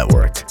Podcast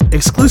Network.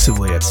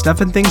 Exclusively at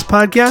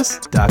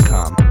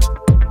stuffandthingspodcast.com.